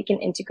 and we can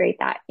integrate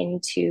that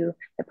into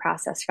the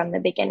process from the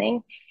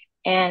beginning.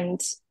 And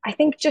I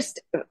think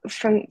just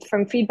from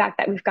feedback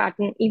that we've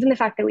gotten, even the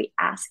fact that we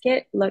ask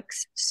it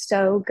looks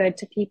so good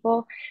to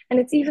people.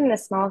 And it's even the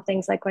small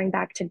things like going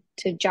back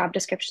to job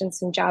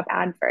descriptions and job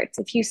adverts.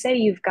 If you say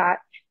you've got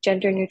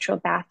gender neutral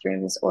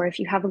bathrooms, or if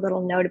you have a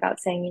little note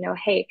about saying,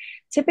 hey,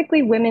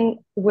 typically women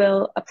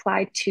will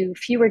apply to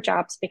fewer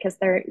jobs because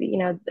they're,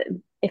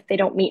 if they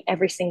don't meet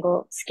every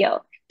single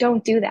skill,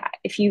 don't do that.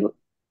 If you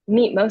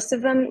meet most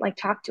of them,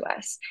 talk to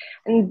us.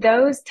 And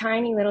those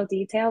tiny little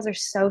details are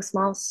so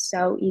small,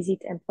 so easy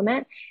to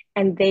implement,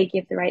 and they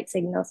give the right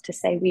signals to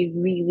say we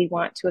really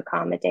want to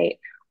accommodate,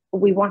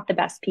 we want the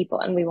best people,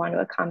 and we want to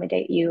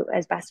accommodate you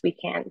as best we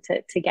can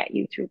to get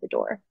you through the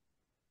door.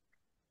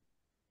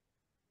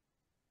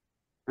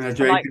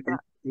 And I like that.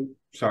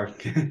 Sorry.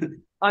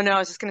 Oh no, I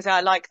was just going to say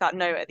I like that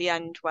note at the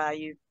end where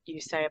you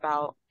say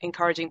about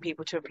encouraging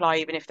people to apply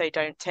even if they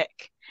don't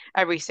tick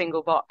every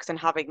single box and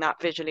having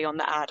that visually on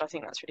the ad. I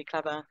think that's really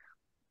clever.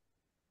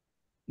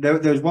 There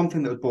was one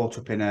thing that was brought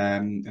up in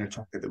a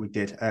topic that we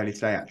did early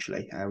today,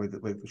 actually,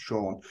 with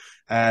Sean,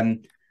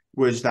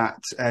 was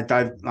that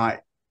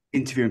like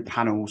interviewing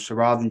panels. So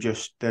rather than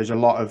just, there's a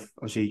lot of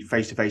obviously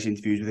face-to-face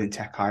interviews within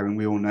tech hiring.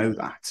 We all know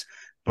that,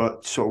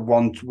 but sort of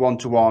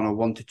one-to-one or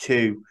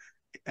one-to-two,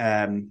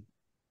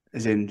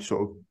 as in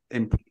sort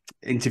of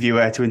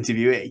interviewer to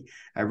interviewee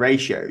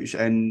ratios.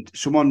 And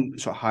someone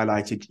sort of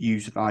highlighted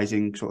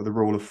utilizing sort of the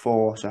rule of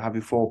four, so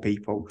having four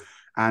people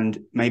and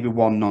maybe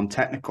one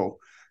non-technical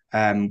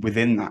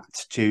within that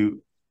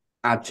to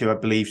add to, I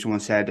believe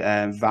someone said,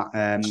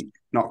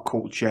 not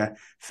culture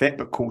fit,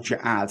 but culture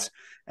add.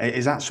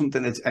 Is that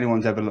something that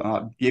anyone's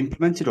ever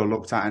implemented or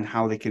looked at, and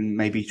how they can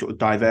maybe sort of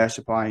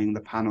diversifying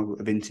the panel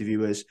of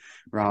interviewers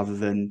rather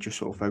than just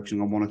sort of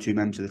focusing on one or two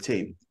members of the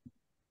team?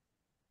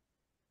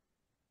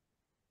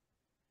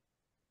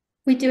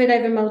 We do it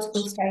over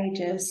multiple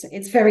stages.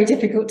 It's very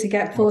difficult to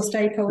get four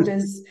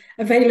stakeholders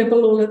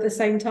available all at the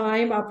same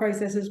time. Our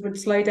processes would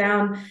slow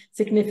down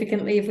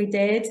significantly if we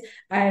did,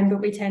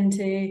 but we tend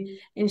to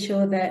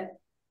ensure that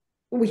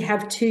we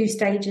have two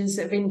stages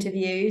of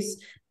interviews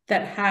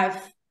that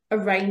have a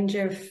range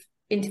of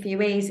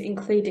interviewees,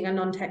 including a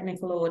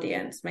non-technical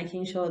audience,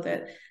 making sure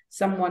that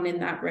someone in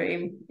that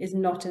room is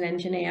not an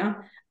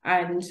engineer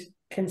and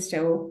can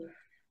still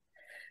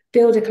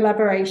build a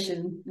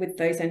collaboration with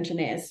those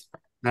engineers.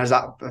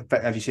 Now,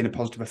 have you seen a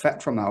positive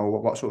effect from that,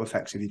 or what sort of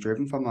effects have you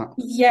driven from that?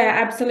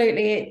 Yeah,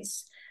 absolutely.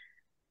 It's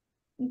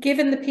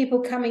given the people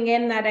coming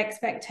in that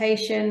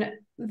expectation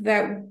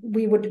that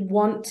we would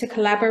want to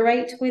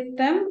collaborate with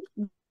them.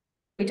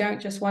 We don't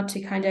just want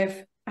to kind of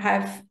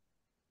have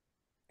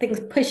things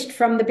pushed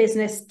from the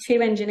business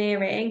to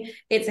engineering.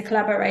 It's a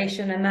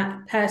collaboration, and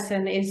that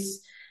person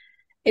is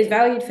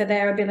valued for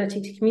their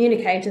ability to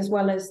communicate as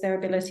well as their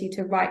ability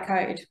to write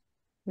code.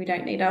 We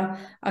don't need our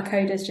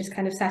coders just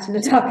kind of sat in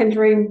a darkened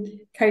room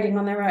coding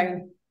on their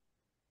own,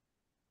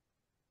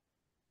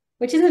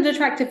 which isn't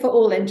attractive for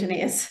all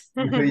engineers.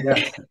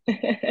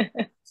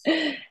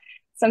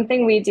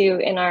 Something we do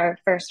in our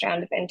first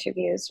round of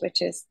interviews,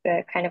 which is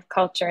the kind of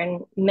culture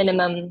and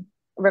minimum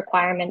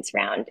requirements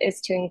round,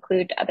 is to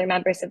include other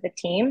members of the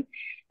team.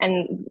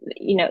 And,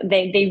 you know,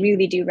 they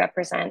really do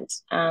represent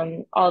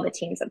all the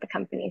teams of the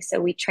company.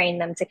 So we train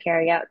them to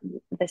carry out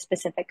the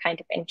specific kind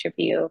of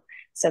interview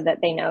so that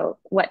they know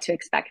what to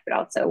expect, but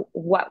also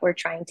what we're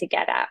trying to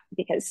get at.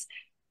 Because,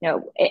 you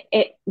know,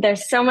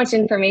 there's so much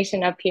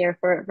information up here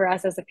for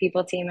us as a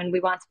people team, and we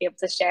want to be able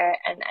to share it.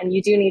 And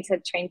you do need to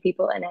train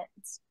people in it.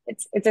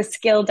 It's a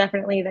skill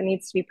definitely that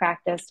needs to be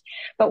practiced.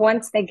 But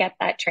once they get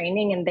that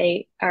training and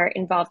they are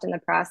involved in the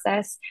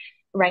process,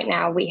 right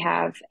now we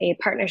have a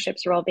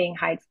partnerships role being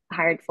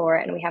hired for,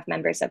 and we have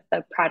members of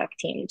the product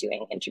team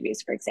doing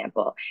interviews, for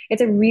example.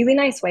 It's a really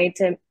nice way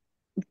to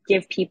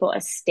give people a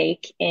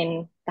stake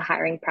in the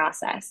hiring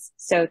process.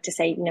 So to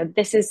say, you know,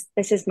 this is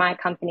my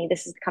company,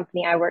 this is the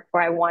company I work for,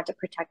 I want to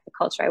protect the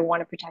culture, I want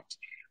to protect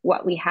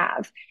what we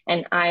have,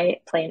 and I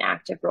play an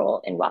active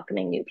role in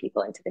welcoming new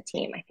people into the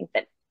team. I think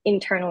that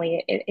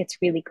internally it's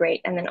really great.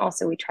 And then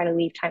also we try to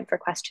leave time for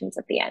questions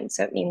at the end.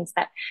 So it means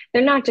that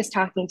they're not just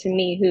talking to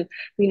me who,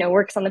 you know,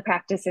 works on the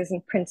practices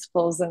and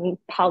principles and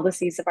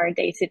policies of our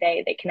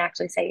day-to-day. They can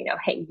actually say, you know,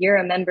 hey, you're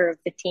a member of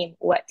the team.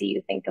 What do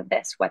you think of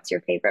this? What's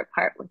your favorite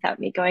part? Without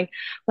me going,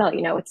 well,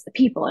 you know, it's the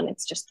people and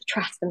it's just the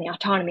trust and the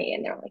autonomy.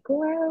 And they're like,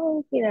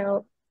 well, you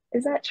know,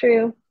 is that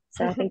true?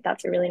 So I think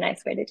that's a really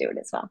nice way to do it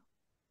as well.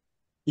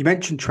 You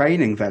mentioned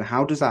training then.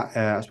 How does that,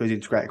 I suppose,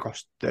 integrate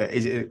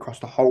is it across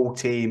the whole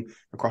team,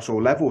 across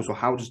all levels, or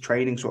how does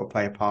training sort of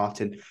play a part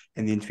in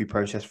the interview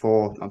process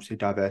for, obviously,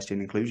 diversity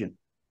and inclusion?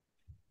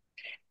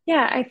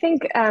 Yeah, I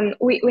think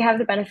we have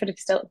the benefit of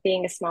still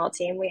being a small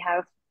team. We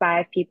have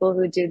 5 people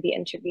who do the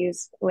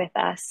interviews with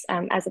us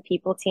as a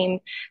people team.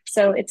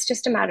 So it's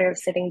just a matter of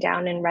sitting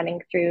down and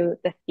running through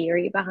the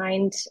theory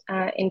behind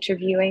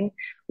interviewing,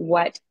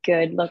 what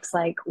good looks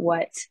like,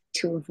 what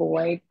to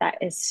avoid. That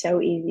is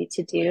so easy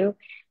to do.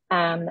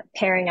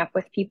 Pairing up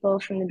with people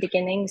from the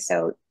beginning.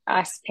 So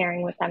us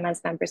pairing with them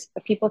as members of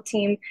the people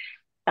team.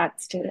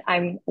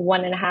 I'm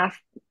 1.5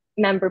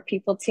 member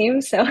people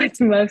team, so it's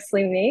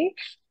mostly me.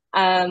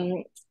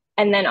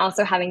 And then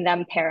also having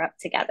them pair up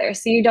together.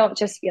 So you don't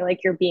just feel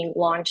like you're being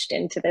launched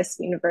into this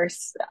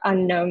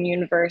unknown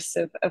universe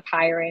of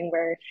hiring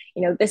where,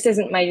 you know, this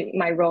isn't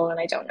my role and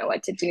I don't know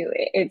what to do.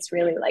 It's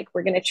really like,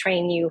 we're going to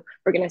train you.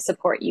 We're going to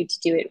support you to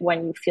do it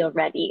when you feel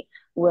ready.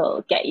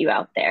 We'll get you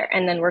out there.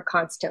 And then we're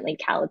constantly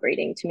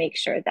calibrating to make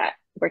sure that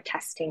we're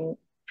testing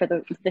for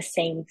the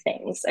same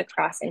things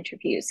across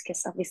interviews,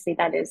 because obviously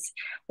that is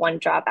one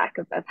drawback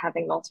of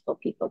having multiple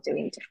people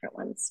doing different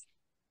ones.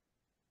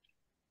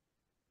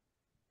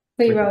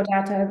 We rolled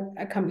out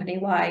a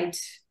company-wide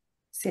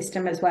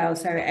system as well.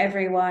 So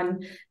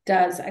everyone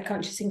does a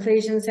conscious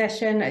inclusion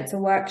session. It's a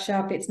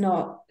workshop. It's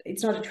not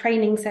a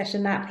training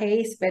session, that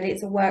piece, but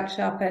it's a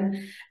workshop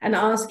and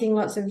asking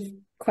lots of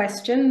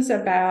questions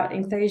about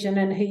inclusion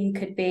and who you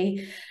could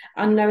be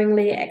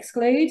unknowingly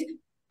exclude.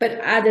 But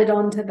added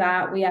on to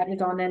that, we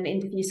added on an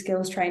interview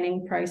skills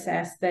training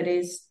process that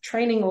is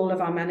training all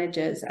of our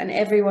managers, and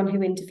everyone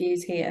who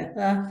interviews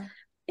here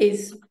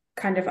is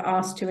kind of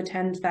asked to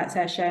attend that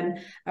session.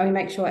 And we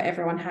make sure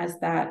everyone has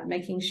that,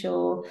 making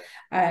sure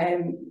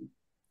they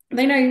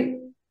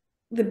know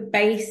the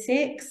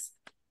basics,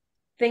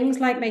 things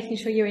like making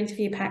sure your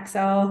interview packs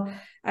are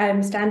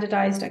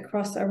standardized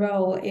across a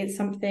role. It's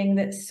something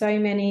that so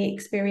many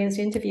experienced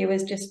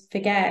interviewers just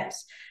forget.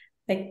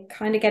 They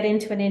kind of get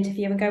into an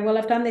interview and go, well,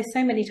 I've done this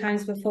so many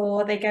times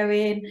before. They go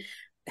in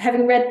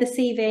having read the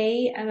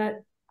CV and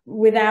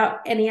without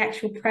any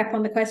actual prep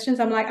on the questions.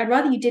 I'm like, I'd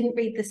rather you didn't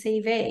read the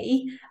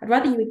CV. I'd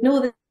rather you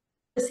ignore the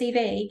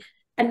CV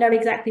and know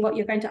exactly what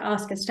you're going to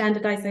ask and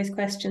standardize those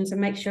questions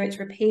and make sure it's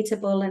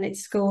repeatable and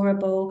it's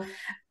scoreable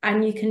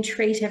and you can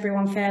treat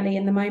everyone fairly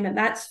in the moment.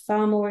 That's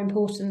far more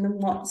important than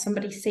what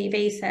somebody's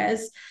CV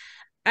says.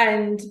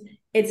 And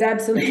it's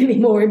absolutely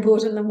more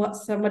important than what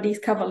somebody's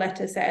cover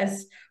letter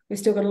says. We've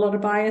still got a lot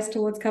of bias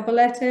towards cover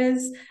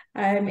letters.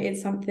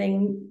 It's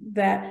something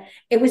that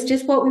it was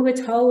just what we were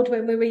told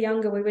when we were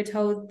younger. We were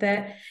told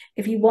that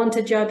if you want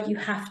a job, you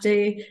have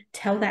to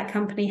tell that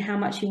company how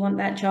much you want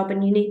that job,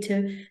 and you need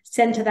to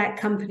center that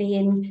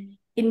company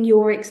in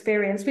your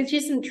experience, which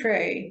isn't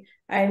true.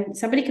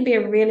 Somebody can be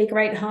a really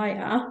great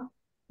hire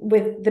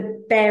with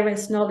the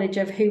barest knowledge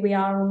of who we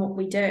are and what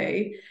we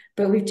do,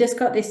 but we've just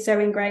got this so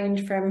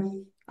ingrained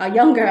from our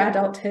younger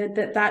adulthood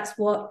that that's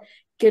what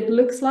good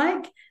looks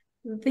like,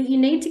 that you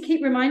need to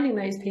keep reminding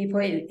those people.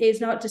 It's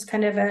not just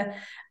kind of a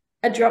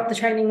drop the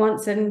training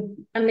once and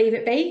leave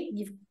it be.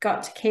 You've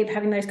got to keep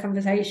having those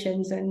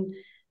conversations and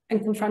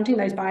confronting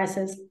those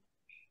biases.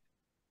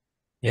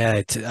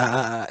 Yeah,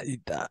 I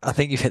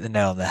think you've hit the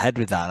nail on the head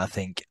with that. And I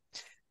think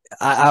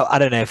I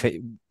don't know if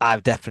I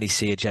definitely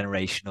see a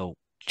generational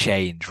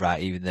change,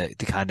 right? Even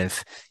the kind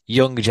of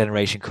younger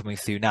generation coming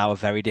through now are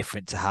very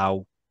different to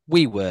how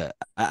we were,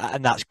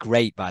 and that's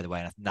great, by the way.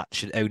 And I think that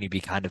should only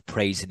be kind of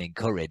praised and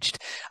encouraged.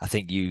 I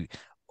think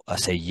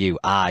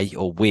I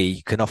or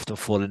we can often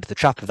fall into the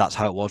trap of that's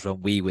how it was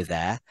when we were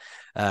there,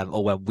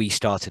 or when we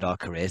started our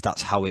careers.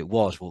 That's how it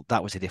was. Well,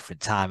 that was a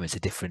different time. It's a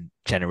different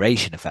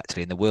generation,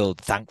 effectively, and the world,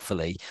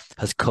 thankfully,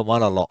 has come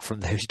on a lot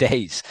from those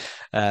days.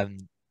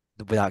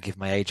 Without giving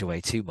my age away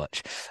too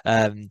much.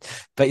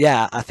 But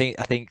yeah, I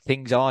think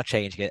things are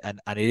changing, and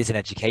it is an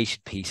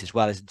education piece as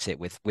well, isn't it?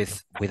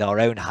 With our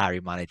own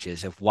hiring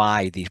managers, of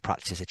why these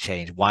practices have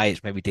changed, why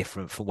it's maybe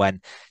different from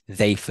when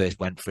they first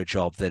went for a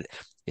job, that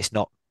it's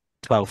not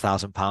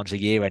 £12,000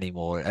 a year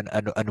anymore,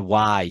 and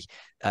why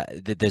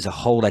there's a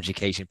whole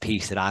education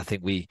piece that I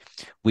think we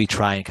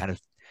try and kind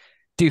of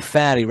do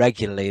fairly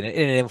regularly in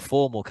an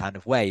informal kind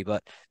of way.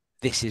 But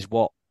this is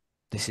what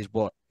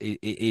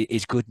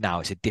is good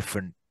now. It's a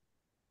different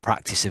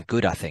practice of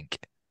good, I think.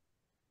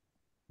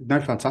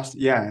 No,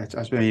 fantastic. Yeah,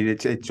 I mean,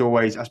 it's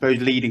always, I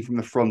suppose, leading from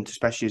the front,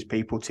 especially as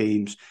people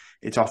teams,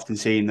 it's often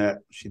seen that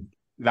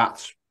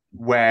that's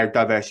where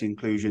diversity and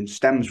inclusion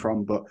stems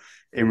from, but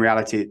in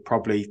reality, it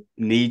probably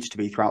needs to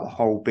be throughout the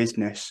whole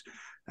business,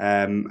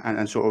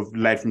 and sort of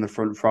led from the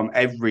front from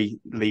every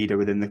leader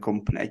within the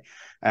company.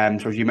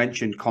 So as you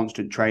mentioned,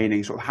 constant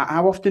training. So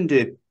how often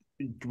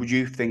would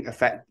you think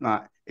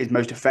that is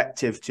most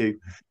effective to,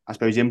 I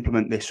suppose,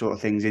 implement this sort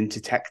of things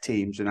into tech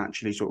teams and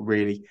actually sort of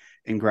really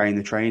ingrain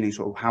the training?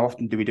 Sort of how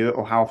often do we do it,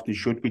 or how often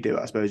should we do it,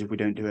 I suppose, if we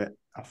don't do it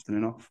often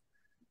enough?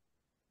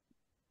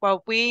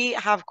 Well, we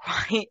have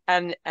quite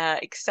an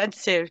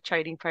extensive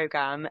training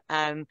program,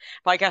 but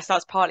I guess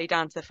that's partly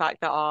down to the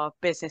fact that our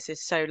business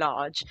is so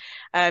large.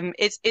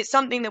 It's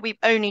something that we've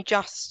only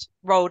just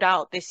rolled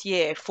out this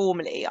year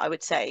formally, I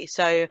would say.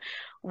 So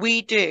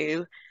we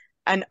do,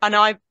 and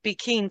I'd be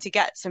keen to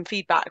get some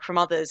feedback from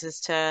others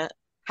as to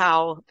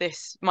how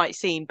this might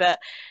seem. But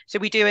so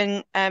we do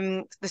in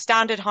the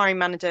standard hiring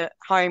manager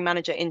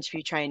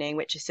interview training,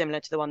 which is similar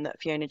to the one that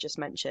Fiona just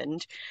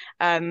mentioned.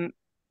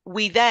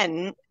 We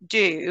then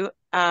do,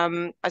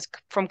 as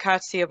from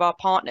courtesy of our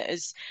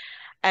partners,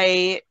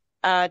 a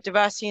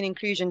diversity and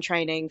inclusion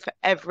training for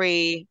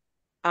every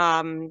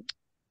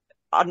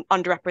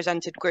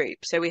underrepresented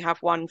group. So we have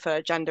one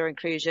for gender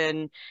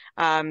inclusion,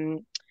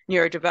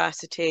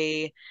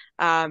 neurodiversity,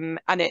 and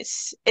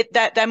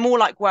they're more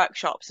like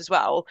workshops as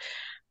well.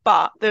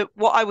 But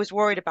what I was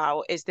worried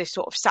about is this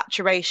sort of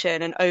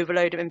saturation and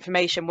overload of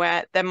information,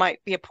 where there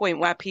might be a point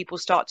where people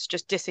start to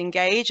just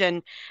disengage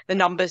and the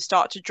numbers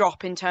start to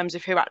drop in terms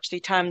of who actually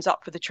turns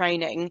up for the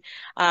training.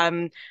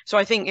 So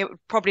I think it would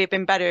probably have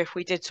been better if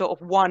we did sort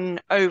of one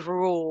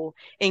overall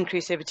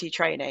inclusivity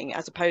training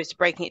as opposed to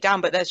breaking it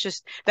down. But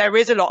there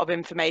is a lot of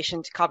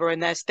information to cover,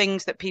 and there's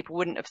things that people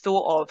wouldn't have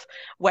thought of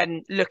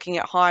when looking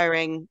at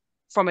hiring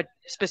from a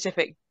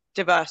specific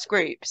diverse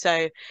group.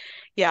 So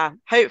yeah,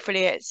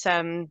 hopefully it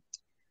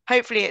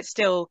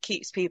still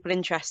keeps people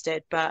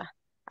interested, but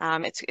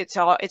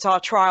It's our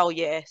trial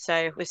year,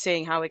 so we're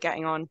seeing how we're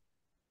getting on.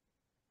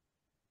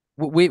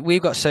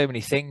 We've got so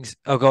many things.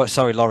 Oh God,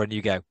 sorry, Lauren,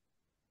 you go.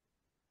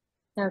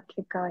 No,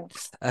 keep going.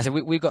 So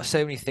we've got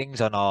so many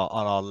things on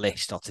our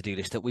list, our to-do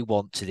list, that we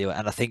want to do,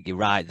 and I think you're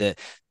right that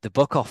the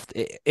book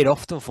it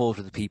often falls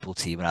with the people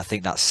team, and I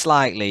think that's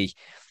slightly.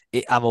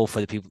 I'm all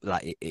for the people,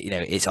 like,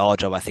 it's our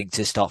job, I think,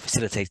 to start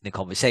facilitating the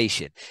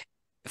conversation.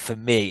 For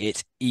me,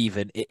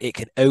 it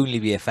can only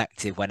be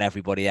effective when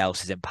everybody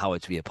else is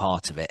empowered to be a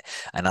part of it,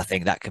 and I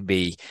think that can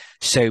be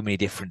so many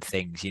different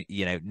things.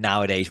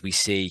 Nowadays we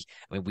see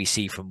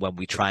from when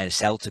we try and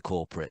sell to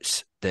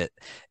corporates that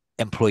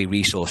employee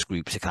resource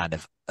groups are kind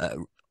of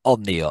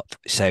on the up.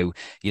 So,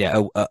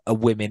 a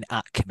women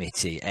at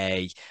committee,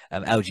 a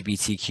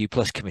LGBTQ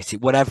plus committee,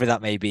 whatever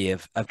that may be,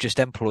 of just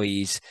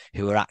employees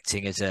who are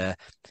acting as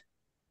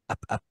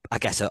I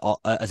guess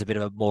as a bit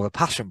of a more of a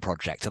passion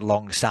project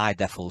alongside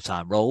their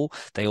full-time role.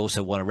 They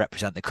also want to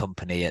represent the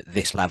company at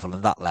this level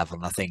and that level.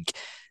 And I think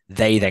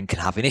they then can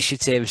have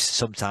initiatives.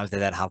 Sometimes they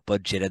then have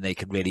budget and they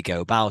can really go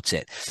about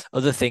it.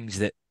 Other things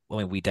that,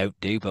 we don't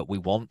do, but we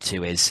want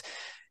to, is,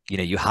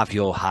 you have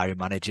your hiring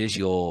managers,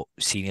 your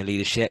senior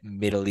leadership,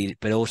 middle leadership,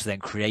 but also then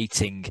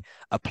creating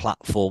a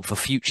platform for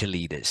future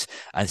leaders.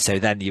 And so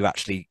then you're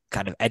actually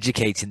kind of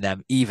educating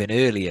them even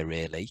earlier,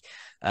 really,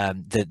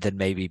 than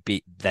maybe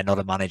they're not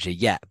a manager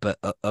yet, but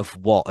of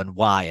what and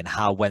why and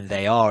how, when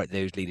they are at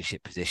those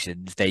leadership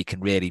positions, they can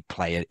really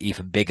play an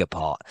even bigger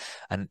part.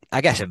 And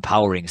I guess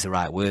empowering is the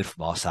right word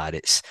from our side.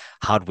 It's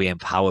how do we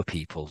empower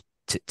people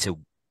to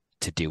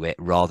do it,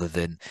 rather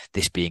than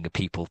this being a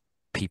people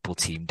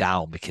team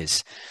down,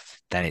 because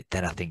then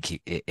I think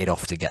it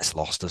often gets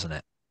lost, doesn't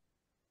it?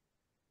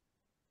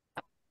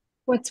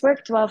 What's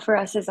worked well for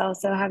us is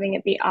also having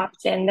it be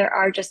opt-in. There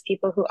are just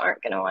people who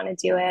aren't going to want to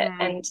do it,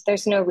 and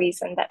there's no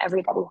reason that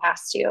everybody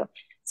has to.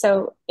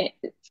 So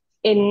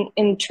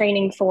in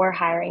training for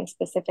hiring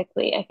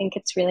specifically, I think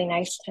it's really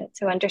nice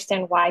to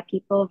understand why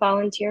people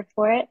volunteer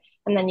for it,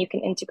 and then you can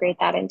integrate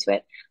that into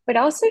it. But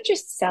also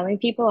just selling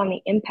people on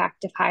the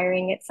impact of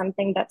hiring. It's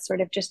something that's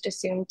sort of just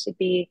assumed to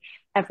be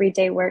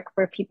everyday work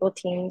for people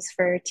teams,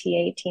 for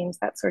TA teams,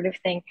 that sort of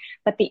thing.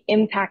 But the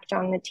impact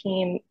on the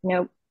team,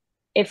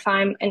 if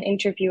I'm an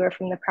interviewer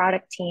from the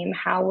product team,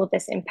 how will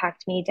this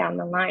impact me down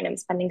the line? I'm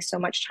spending so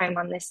much time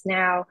on this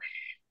now.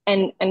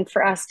 And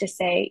for us to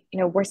say,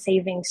 we're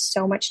saving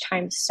so much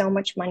time, so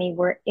much money,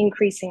 we're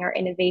increasing our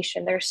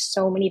innovation. There's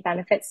so many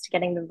benefits to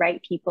getting the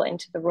right people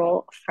into the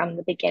role from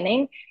the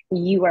beginning.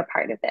 You are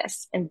part of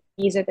this. And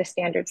these are the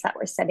standards that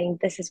we're setting.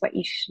 This is what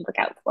you should look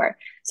out for.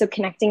 So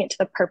connecting it to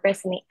the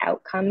purpose and the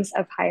outcomes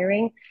of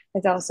hiring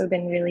has also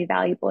been really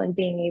valuable in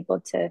being able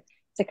to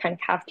kind of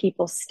have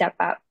people step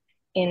up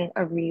in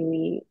a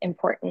really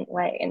important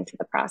way into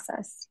the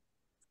process.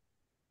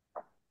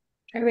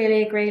 I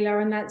really agree,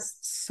 Lauren. That's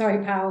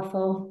so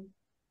powerful.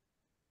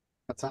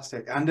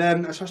 Fantastic. And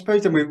so I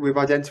suppose then we've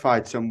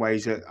identified some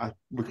ways that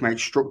we can make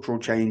structural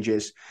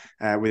changes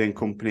within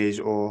companies,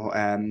 or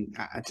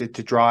to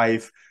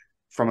drive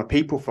from a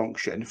people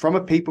function. From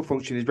a people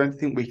function, is there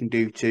anything we can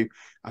do to,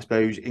 I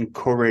suppose,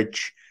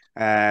 encourage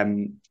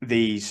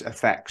these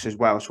effects as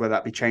well? So whether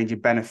that be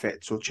changing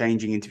benefits or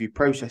changing interview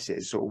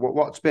processes, or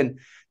what's been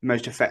the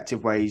most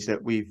effective ways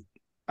that we've,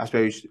 I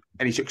suppose,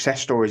 any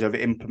success stories of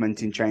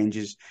implementing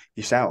changes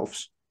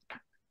yourselves?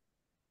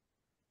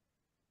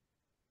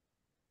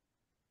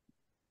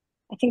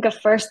 I think a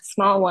first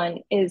small one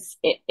is,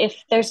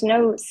 if there's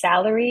no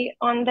salary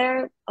on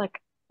there,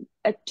 like,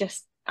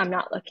 I'm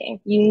not looking.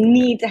 You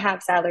need to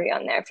have salary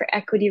on there for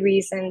equity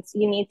reasons.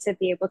 You need to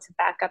be able to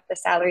back up the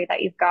salary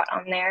that you've got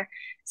on there.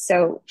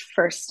 So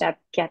first step,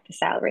 get the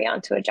salary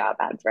onto a job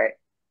advert.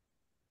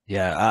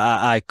 Yeah,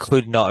 I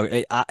could not.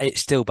 It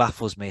still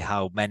baffles me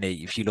how many,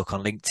 if you look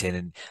on LinkedIn,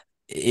 and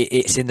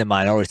it's in the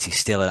minority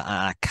still, and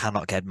I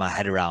cannot get my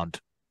head around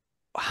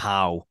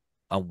how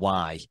and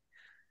why.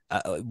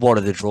 What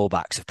are the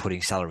drawbacks of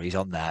putting salaries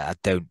on there? I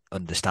don't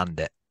understand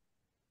it.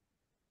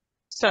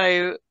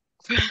 So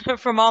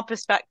from our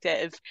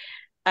perspective,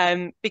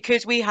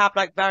 because we have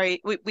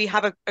we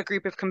have a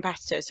group of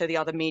competitors, so the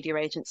other media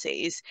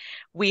agencies,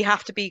 we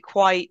have to be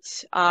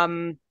quite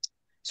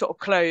sort of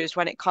closed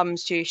when it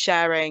comes to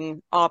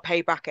sharing our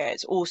pay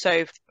brackets.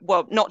 Also,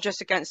 well, not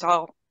just against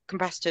our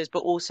competitors, but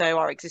also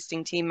our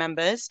existing team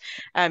members,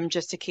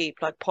 just to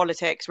keep like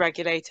politics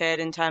regulated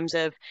in terms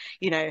of,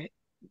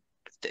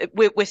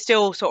 we're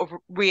still sort of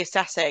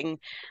reassessing,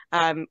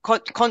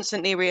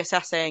 constantly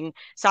reassessing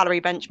salary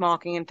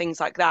benchmarking and things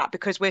like that.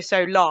 Because we're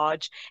so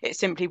large, it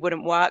simply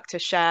wouldn't work to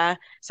share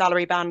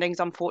salary bandings,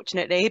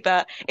 unfortunately.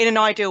 But in an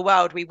ideal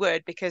world, we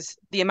would, because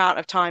the amount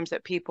of times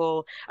that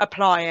people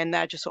apply and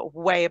they're just sort of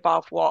way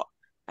above what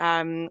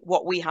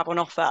we have on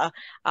offer,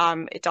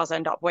 it does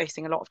end up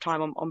wasting a lot of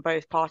time on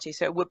both parties.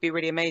 So it would be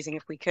really amazing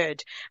if we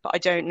could, but I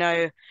don't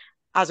know,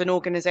 as an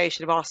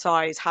organization of our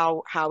size,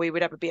 how we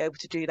would ever be able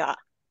to do that.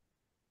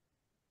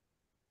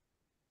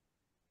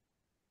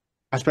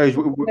 I suppose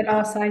With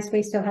our size,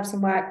 we still have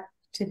some work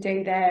to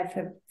do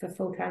there for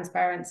full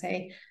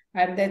transparency.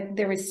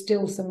 There is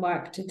still some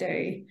work to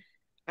do.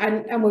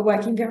 and we're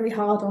working very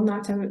hard on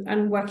that,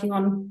 and working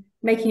on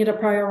making it a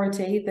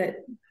priority that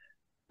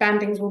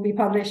bandings will be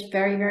published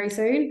very, very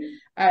soon.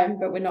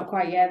 But we're not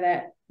quite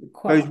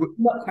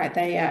not quite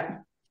there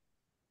yet.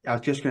 I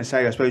was just going to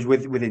say, I suppose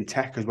within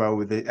tech as well,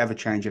 with the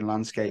ever-changing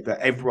landscape that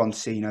everyone's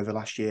seen over the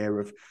last year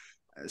of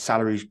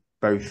salaries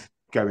both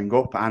going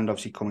up and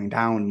obviously coming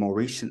down more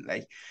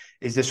recently.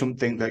 Is there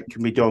something that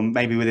can be done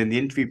maybe within the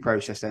interview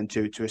process then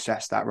to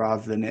assess that,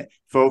 rather than it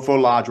for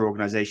larger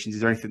organisations?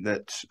 Is there anything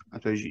that, I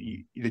suppose,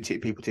 the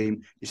people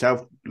team,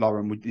 yourself,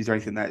 Lauren, is there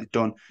anything that is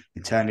done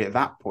internally at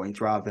that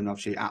point rather than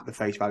obviously at the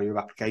face value of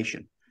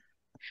application?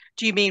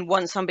 Do you mean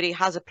once somebody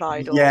has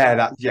applied?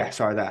 Yeah.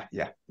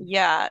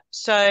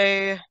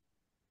 So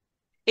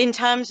in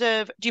terms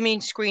of, do you mean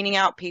screening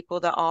out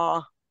people that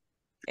are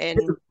in?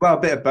 Well,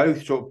 a bit of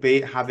both, sort of be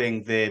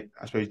having being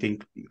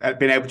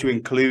able to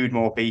include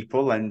more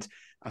people, and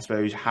I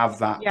suppose have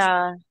that.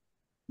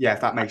 Yeah,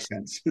 if that makes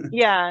sense.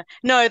 Yeah,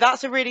 no,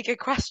 that's a really good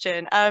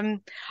question.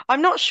 I'm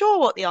not sure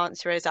what the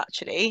answer is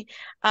actually.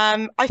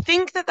 I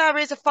think that there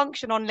is a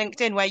function on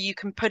LinkedIn where you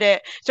can put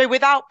it, so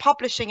without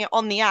publishing it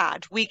on the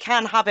ad, we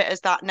can have it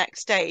as that next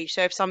stage.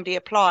 So if somebody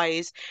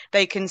applies,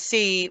 they can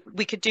see,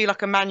 we could do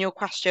like a manual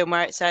question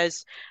where it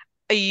says,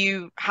 are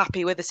you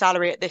happy with the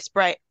salary at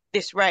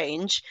this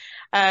range?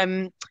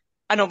 And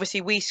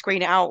obviously we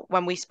screen it out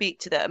when we speak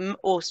to them,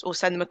 or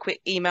send them a quick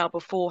email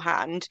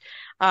beforehand.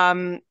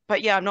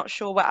 But yeah, I'm not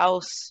sure what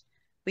else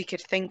we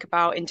could think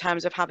about in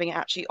terms of having it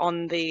actually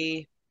on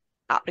the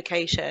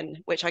application,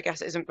 which I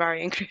guess isn't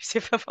very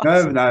inclusive of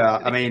us. No,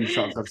 I mean,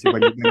 sort of obviously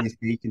when you're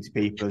speaking to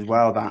people as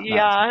well, that's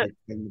a big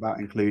thing about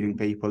including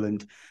people,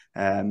 and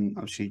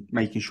obviously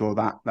making sure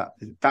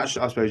that's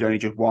I suppose only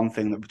just one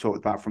thing that we talked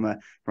about from a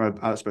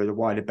I suppose a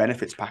wider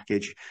benefits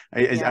package.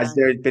 Has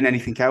there been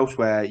anything else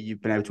where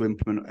you've been able to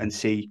implement and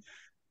see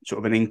sort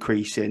of an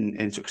increase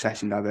in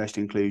success in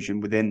diversity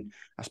inclusion within,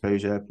 I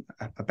suppose, a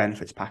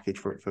benefits package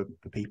for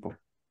people?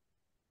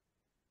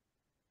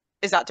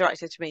 Is that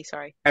directed to me?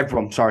 Sorry.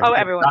 Everyone, sorry. Oh,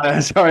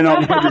 everyone. Sorry,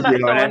 not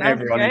you,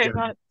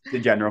 everyone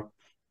in general.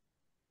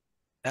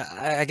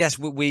 I guess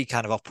we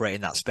kind of operate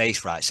in that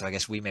space, right? So I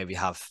guess we maybe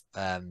have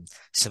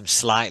some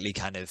slightly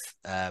kind of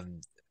I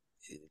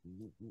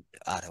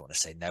don't want to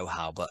say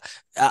know-how, but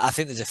I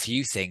think there's a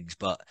few things,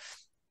 but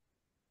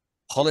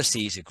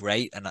policies are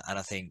great, and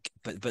I think,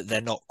 but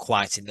they're not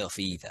quite enough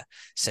either.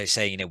 So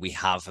saying, we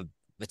have a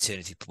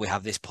maternity, we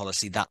have this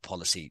policy, that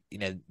policy,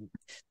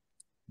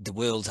 the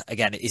world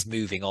again is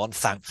moving on.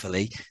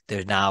 Thankfully,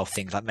 there are now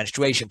things like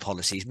menstruation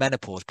policies,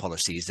 menopause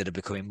policies that are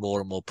becoming more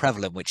and more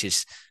prevalent, which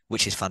is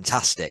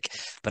fantastic.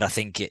 But I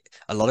think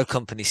a lot of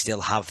companies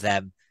still have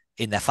them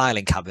in their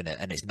filing cabinet,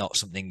 and it's not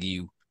something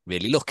you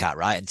really look at,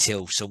 right,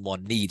 until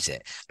someone needs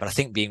it. But I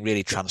think being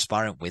really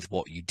transparent with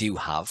what you do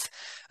have,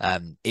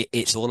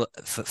 it's all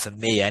for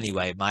me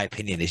anyway. My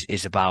opinion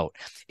is about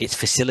it's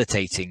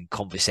facilitating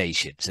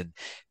conversations, and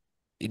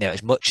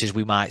as much as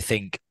we might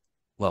think.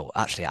 Well,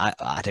 actually,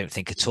 I don't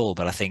think at all,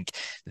 but I think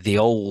the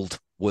old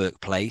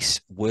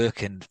workplace,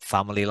 work and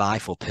family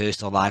life or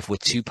personal life were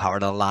two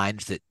parallel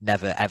lines that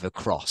never, ever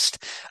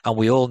crossed. And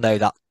we all know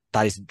that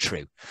isn't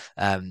true.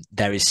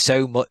 There is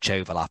so much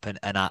overlap, and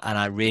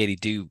I really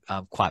do,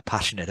 I'm quite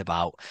passionate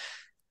about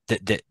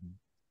that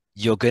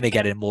you're going to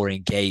get a more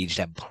engaged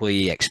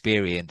employee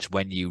experience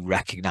when you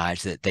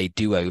recognize that they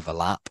do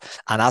overlap.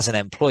 And as an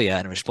employer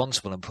and a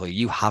responsible employer,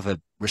 you have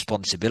a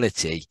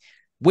responsibility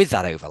with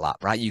that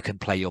overlap, right? You can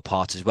play your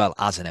part as well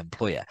as an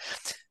employer.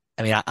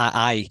 I mean,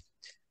 I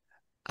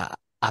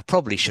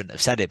probably shouldn't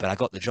have said it, but I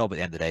got the job at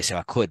the end of the day, so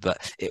I could.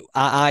 But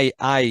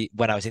I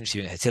when I was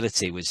interviewing at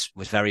Fertility, was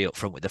very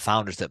upfront with the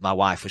founders that my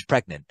wife was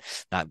pregnant.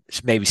 Now,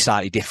 it's maybe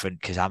slightly different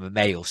because I'm a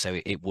male,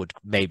 so it would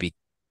maybe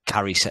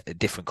carry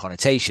different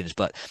connotations.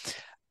 But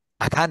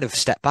I kind of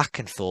stepped back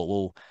and thought,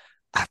 well,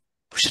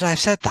 should I have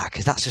said that?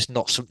 Because that's just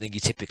not something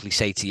you typically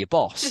say to your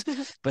boss.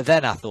 But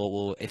then I thought,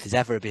 well, if there's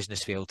ever a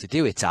business to be able to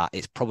do it at,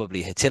 it's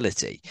probably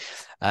Fertility.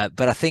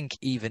 But I think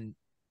even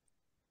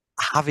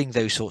having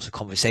those sorts of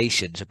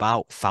conversations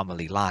about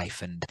family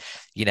life, and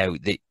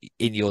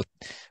in your,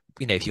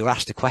 if you're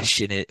asked a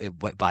question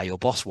by your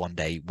boss one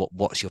day,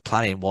 what's your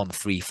plan in 1,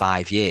 3,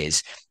 5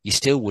 years, you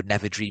still would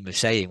never dream of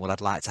saying, well, I'd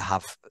like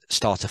to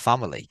start a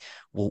family.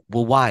 Well,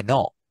 why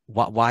not?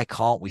 Why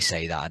can't we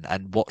say that?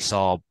 And what's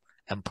our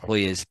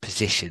employers'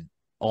 position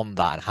on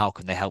that, and how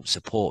can they help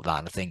support that?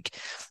 And I think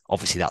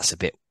obviously that's a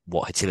bit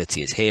what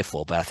Fertility is here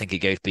for, but I think it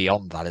goes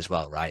beyond that as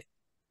well, right?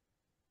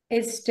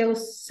 It's still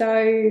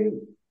so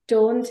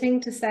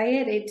daunting to say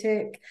it. It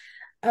took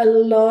a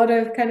lot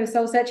of kind of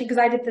soul searching, because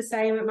I did the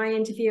same at my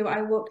interview.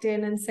 I walked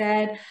in and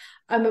said,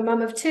 I'm a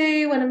mum of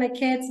 2. One of my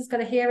kids has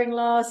got a hearing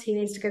loss. He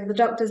needs to go to the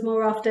doctors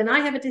more often. I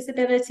have a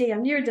disability.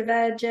 I'm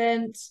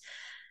neurodivergent.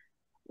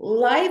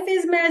 Life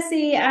is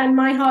messy, and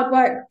my hard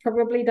work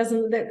probably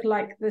doesn't look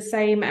like the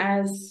same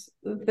as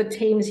the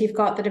teams you've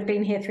got that have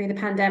been here through the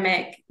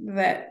pandemic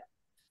that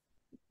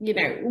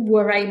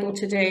were able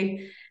to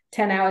do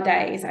 10-hour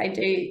days. I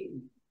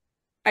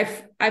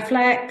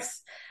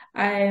flex,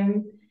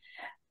 and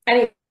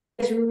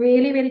it's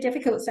really, really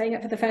difficult saying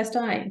it for the first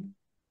time.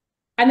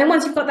 And then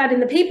once you've got that in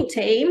the people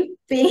team,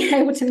 being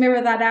able to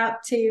mirror that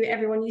out to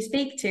everyone you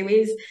speak to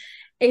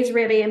is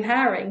really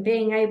empowering.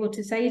 Being able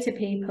to say to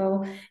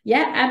people,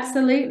 yeah,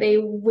 absolutely,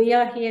 we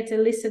are here to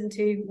listen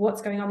to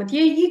what's going on with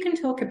you. You can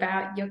talk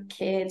about your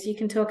kids, you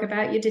can talk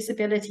about your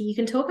disability, you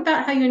can talk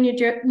about how your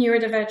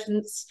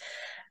neurodivergence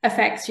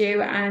affects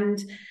you and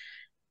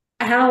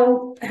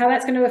how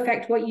that's going to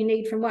affect what you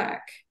need from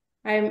work.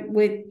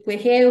 We're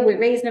here, we're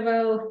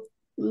reasonable.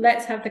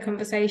 Let's have the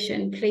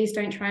conversation. Please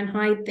don't try and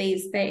hide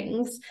these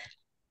things,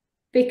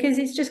 because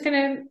it's just going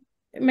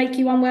to make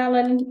you unwell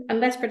and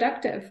less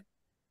productive.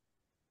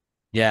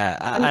 Yeah,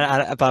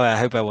 by the way, I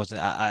hope I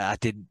wasn't. I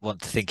didn't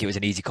want to think it was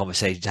an easy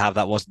conversation to have.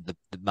 That wasn't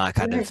my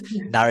kind of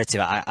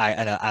narrative.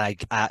 I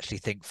actually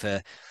think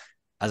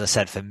as I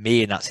said, for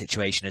me in that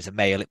situation as a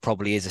male, it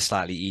probably is a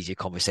slightly easier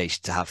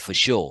conversation to have for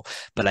sure.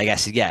 But I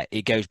guess, yeah,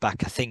 it goes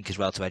back, I think, as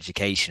well to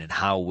education and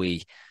how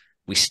we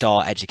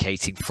start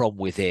educating from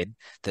within,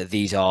 that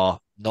these are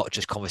not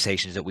just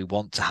conversations that we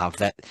want to have,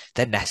 that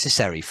they're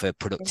necessary for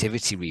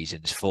productivity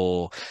reasons,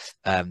 for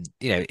happy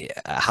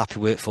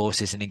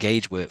workforces and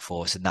engaged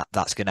workforce, and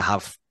that's going to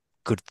have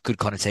good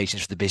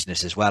connotations for the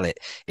business as well.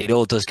 It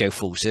all does go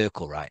full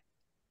circle, right?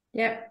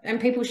 Yeah,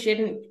 and people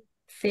shouldn't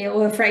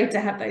feel afraid to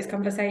have those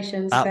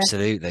conversations.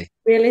 Absolutely.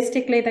 But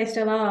realistically, they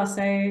still are.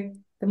 So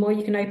the more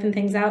you can open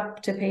things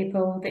up to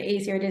people, the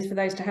easier it is for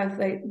those to have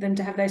them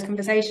to have those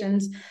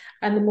conversations,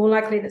 and the more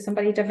likely that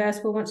somebody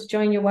diverse will want to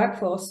join your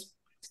workforce.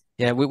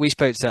 Yeah, we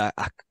spoke to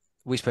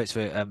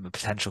a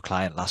potential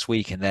client last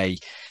week, and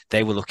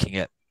they were looking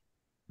at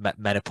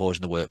menopause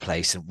in the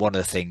workplace, and one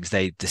of the things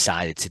they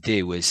decided to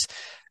do was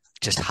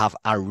just have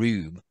a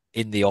room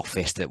in the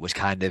office that was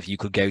kind of, you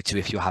could go to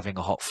if you're having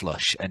a hot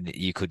flush, and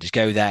you could just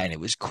go there and it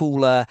was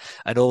cooler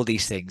and all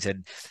these things.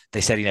 And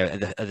they said,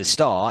 at the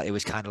start, it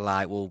was kind of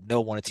like, well, no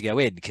one wanted to go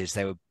in because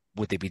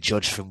would they be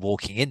judged from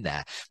walking in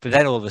there? But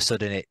then all of a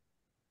sudden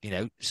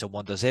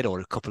someone does it, or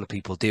a couple of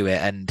people do it.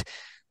 And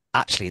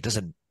actually it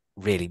doesn't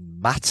really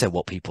matter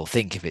what people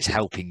think. If it's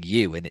helping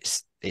you and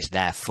it's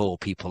there for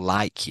people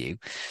like you,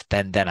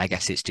 then I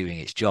guess it's doing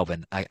its job.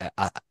 And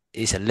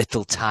it's a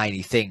little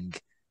tiny thing,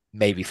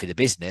 maybe for the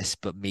business,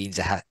 but means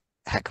a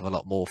heck of a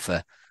lot more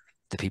for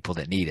the people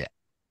that need it.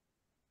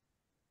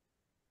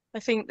 I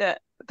think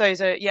that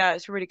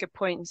it's really good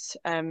points.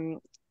 And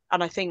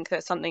I think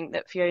that something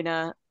that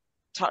Fiona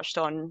touched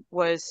on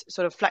was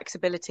sort of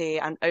flexibility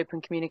and open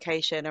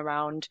communication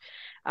around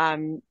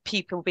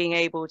people being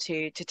able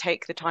to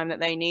take the time that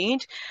they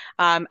need,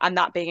 and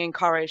that being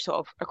encouraged sort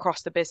of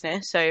across the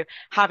business. So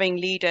having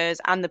leaders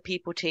and the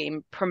people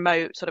team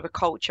promote sort of a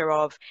culture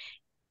of,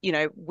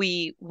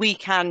 we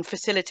can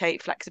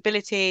facilitate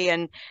flexibility,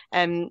 and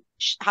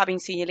having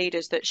senior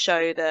leaders that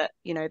show that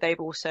they've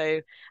also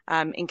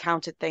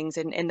encountered things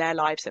in their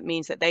lives that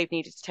means that they've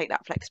needed to take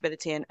that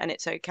flexibility, and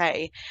it's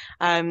okay.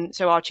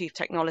 So our chief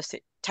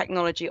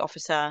technology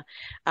officer,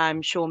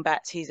 Sean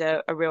Betts, he's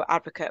a real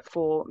advocate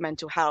for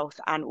mental health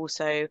and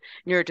also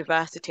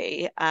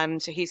neurodiversity.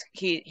 So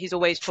he's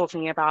always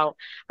talking about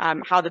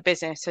how the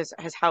business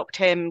has helped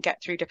him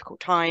get through difficult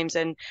times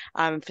and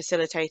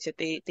facilitated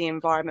the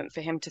environment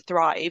for him to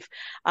thrive.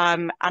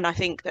 And I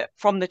think that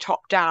from the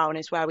top down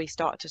is where we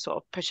start to sort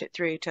of push it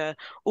through to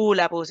all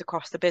levels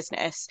across the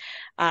business,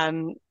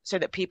 so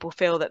that people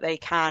feel that they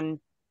can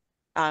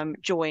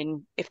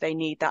join if they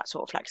need that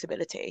sort of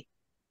flexibility.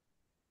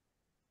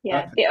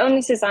 Yeah, the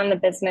onus is on the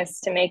business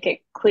to make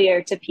it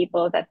clear to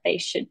people that they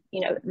should,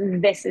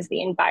 this is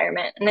the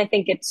environment. And I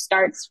think it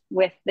starts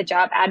with the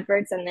job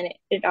adverts, and then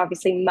it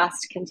obviously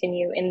must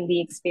continue in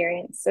the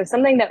experience. So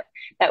something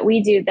that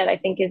we do that I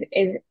think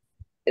is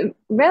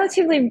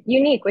relatively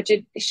unique, which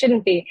it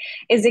shouldn't be,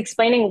 is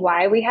explaining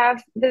why we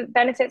have the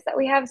benefits that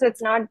we have. So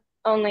it's not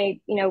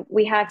only,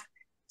 we have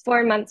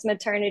 4 months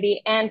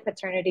maternity and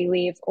paternity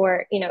leave,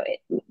 or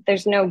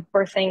there's no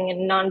birthing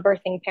and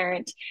non-birthing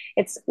parent.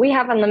 We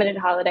have unlimited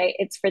holiday.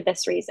 It's for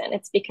this reason.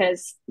 It's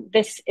because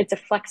it's a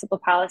flexible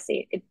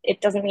policy. It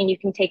doesn't mean you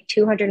can take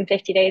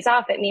 250 days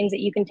off. It means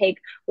that you can take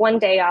 1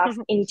 day off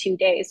in 2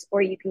 days,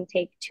 or you can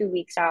take 2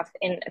 weeks off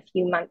in a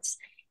few months.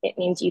 It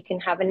means you can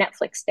have a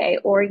Netflix day,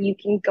 or you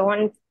can go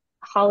on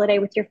holiday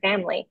with your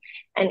family,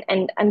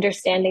 and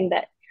understanding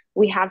that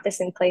we have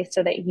this in place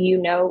so that you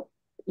know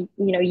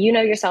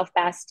yourself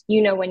best,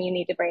 when you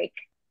need a break.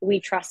 We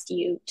trust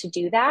you to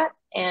do that,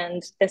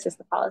 and this is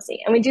the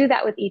policy. And we do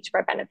that with each of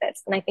our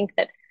benefits. And I think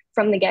that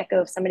from the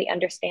get-go, if somebody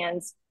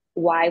understands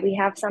why we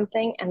have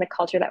something and the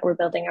culture that we're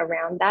building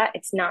around that,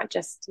 it's not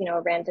just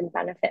a random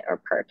benefit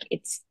or perk.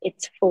 It's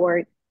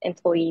for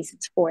employees,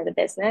 it's for the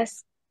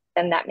business.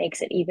 Then that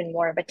makes it even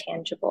more of a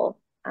tangible,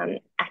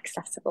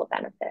 accessible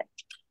benefit.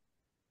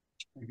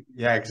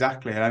 Yeah,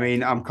 exactly. I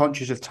mean, I'm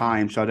conscious of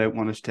time, so I don't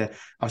want us to.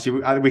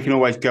 Obviously, we can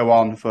always go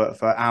on for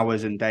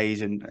hours and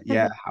days, and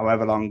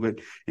however long,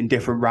 in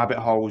different rabbit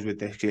holes with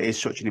this. It is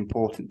such an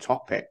important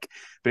topic,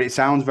 but it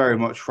sounds very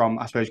much from,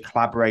 I suppose,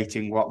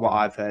 collaborating what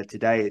I've heard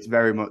today. It's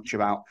very much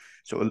about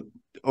sort of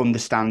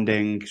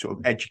understanding, sort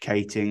of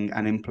educating,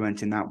 and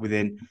implementing that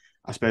within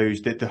I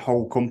suppose, the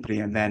whole company,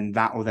 and then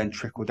that will then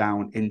trickle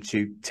down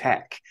into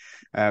tech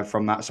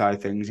from that side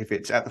of things. If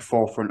it's at the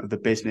forefront of the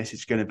business,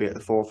 it's going to be at the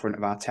forefront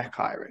of our tech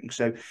hiring.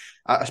 So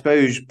I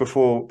suppose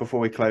before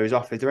we close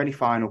off, is there any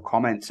final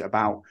comments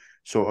about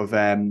sort of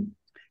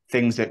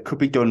things that could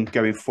be done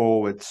going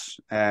forwards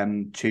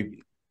to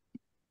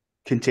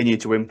continue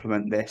to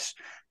implement this,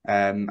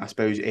 I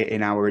suppose,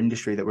 in our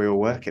industry that we're all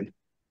working?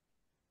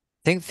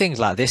 I think things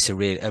like this are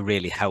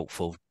really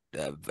helpful.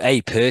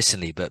 A,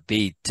 personally, but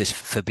B, just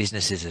for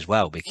businesses as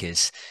well,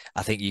 because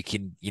I think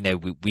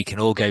we can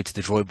all go to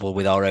the drawing board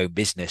with our own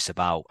business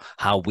about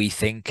how we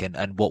think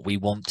and what we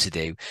want to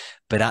do.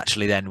 But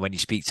actually then when you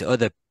speak to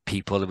other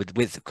people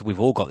we've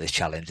all got this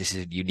challenge. This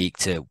isn't unique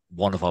to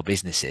one of our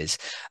businesses,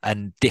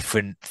 and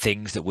different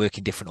things that work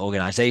in different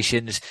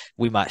organizations.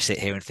 We might sit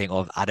here and think,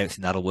 oh, I don't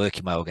think that'll work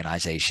in my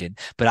organization.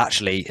 But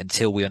actually,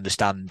 until we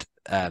understand,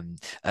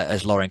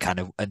 as Lauren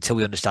until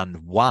we understand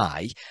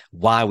why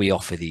we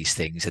offer these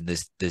things, and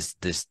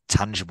there's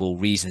tangible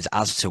reasons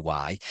as to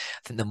why, I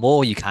think the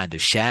more you kind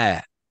of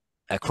share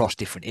across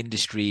different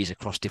industries,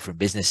 across different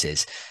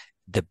businesses,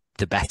 the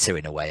better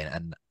in a way.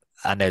 And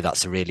I know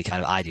that's a really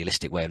kind of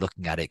idealistic way of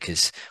looking at it,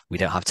 because we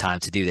don't have time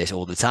to do this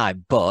all the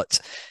time, but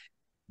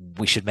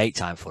we should make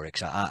time for it,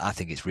 because I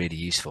think it's really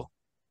useful.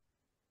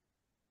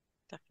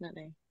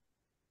 Definitely.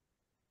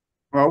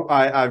 Well,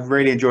 I've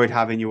really enjoyed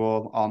having you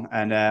all on,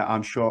 and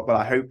I'm sure, well,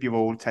 I hope you've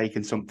all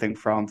taken something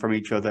from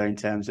each other in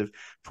terms of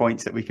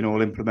points that we can all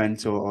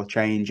implement or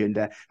change.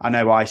 And I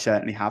know I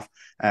certainly have,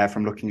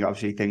 from looking at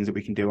obviously things that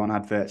we can do on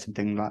adverts and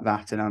things like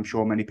that. And I'm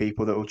sure many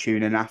people that will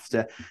tune in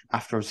after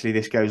obviously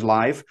this goes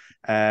live,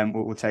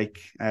 will take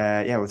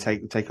a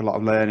lot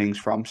of learnings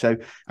from. So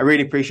I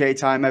really appreciate your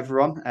time,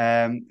 everyone.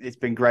 It's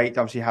been great,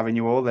 obviously, having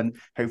you all, and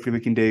hopefully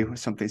we can do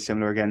something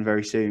similar again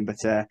very soon. But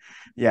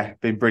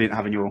been brilliant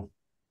having you all.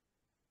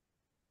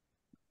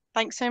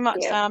 Thanks so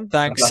much, Sam.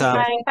 Thanks,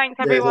 Sam. Thanks,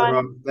 Cheers, everyone.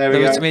 everyone. There we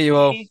go. Lovely to meet you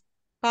all.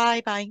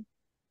 Bye.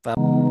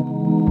 Bye.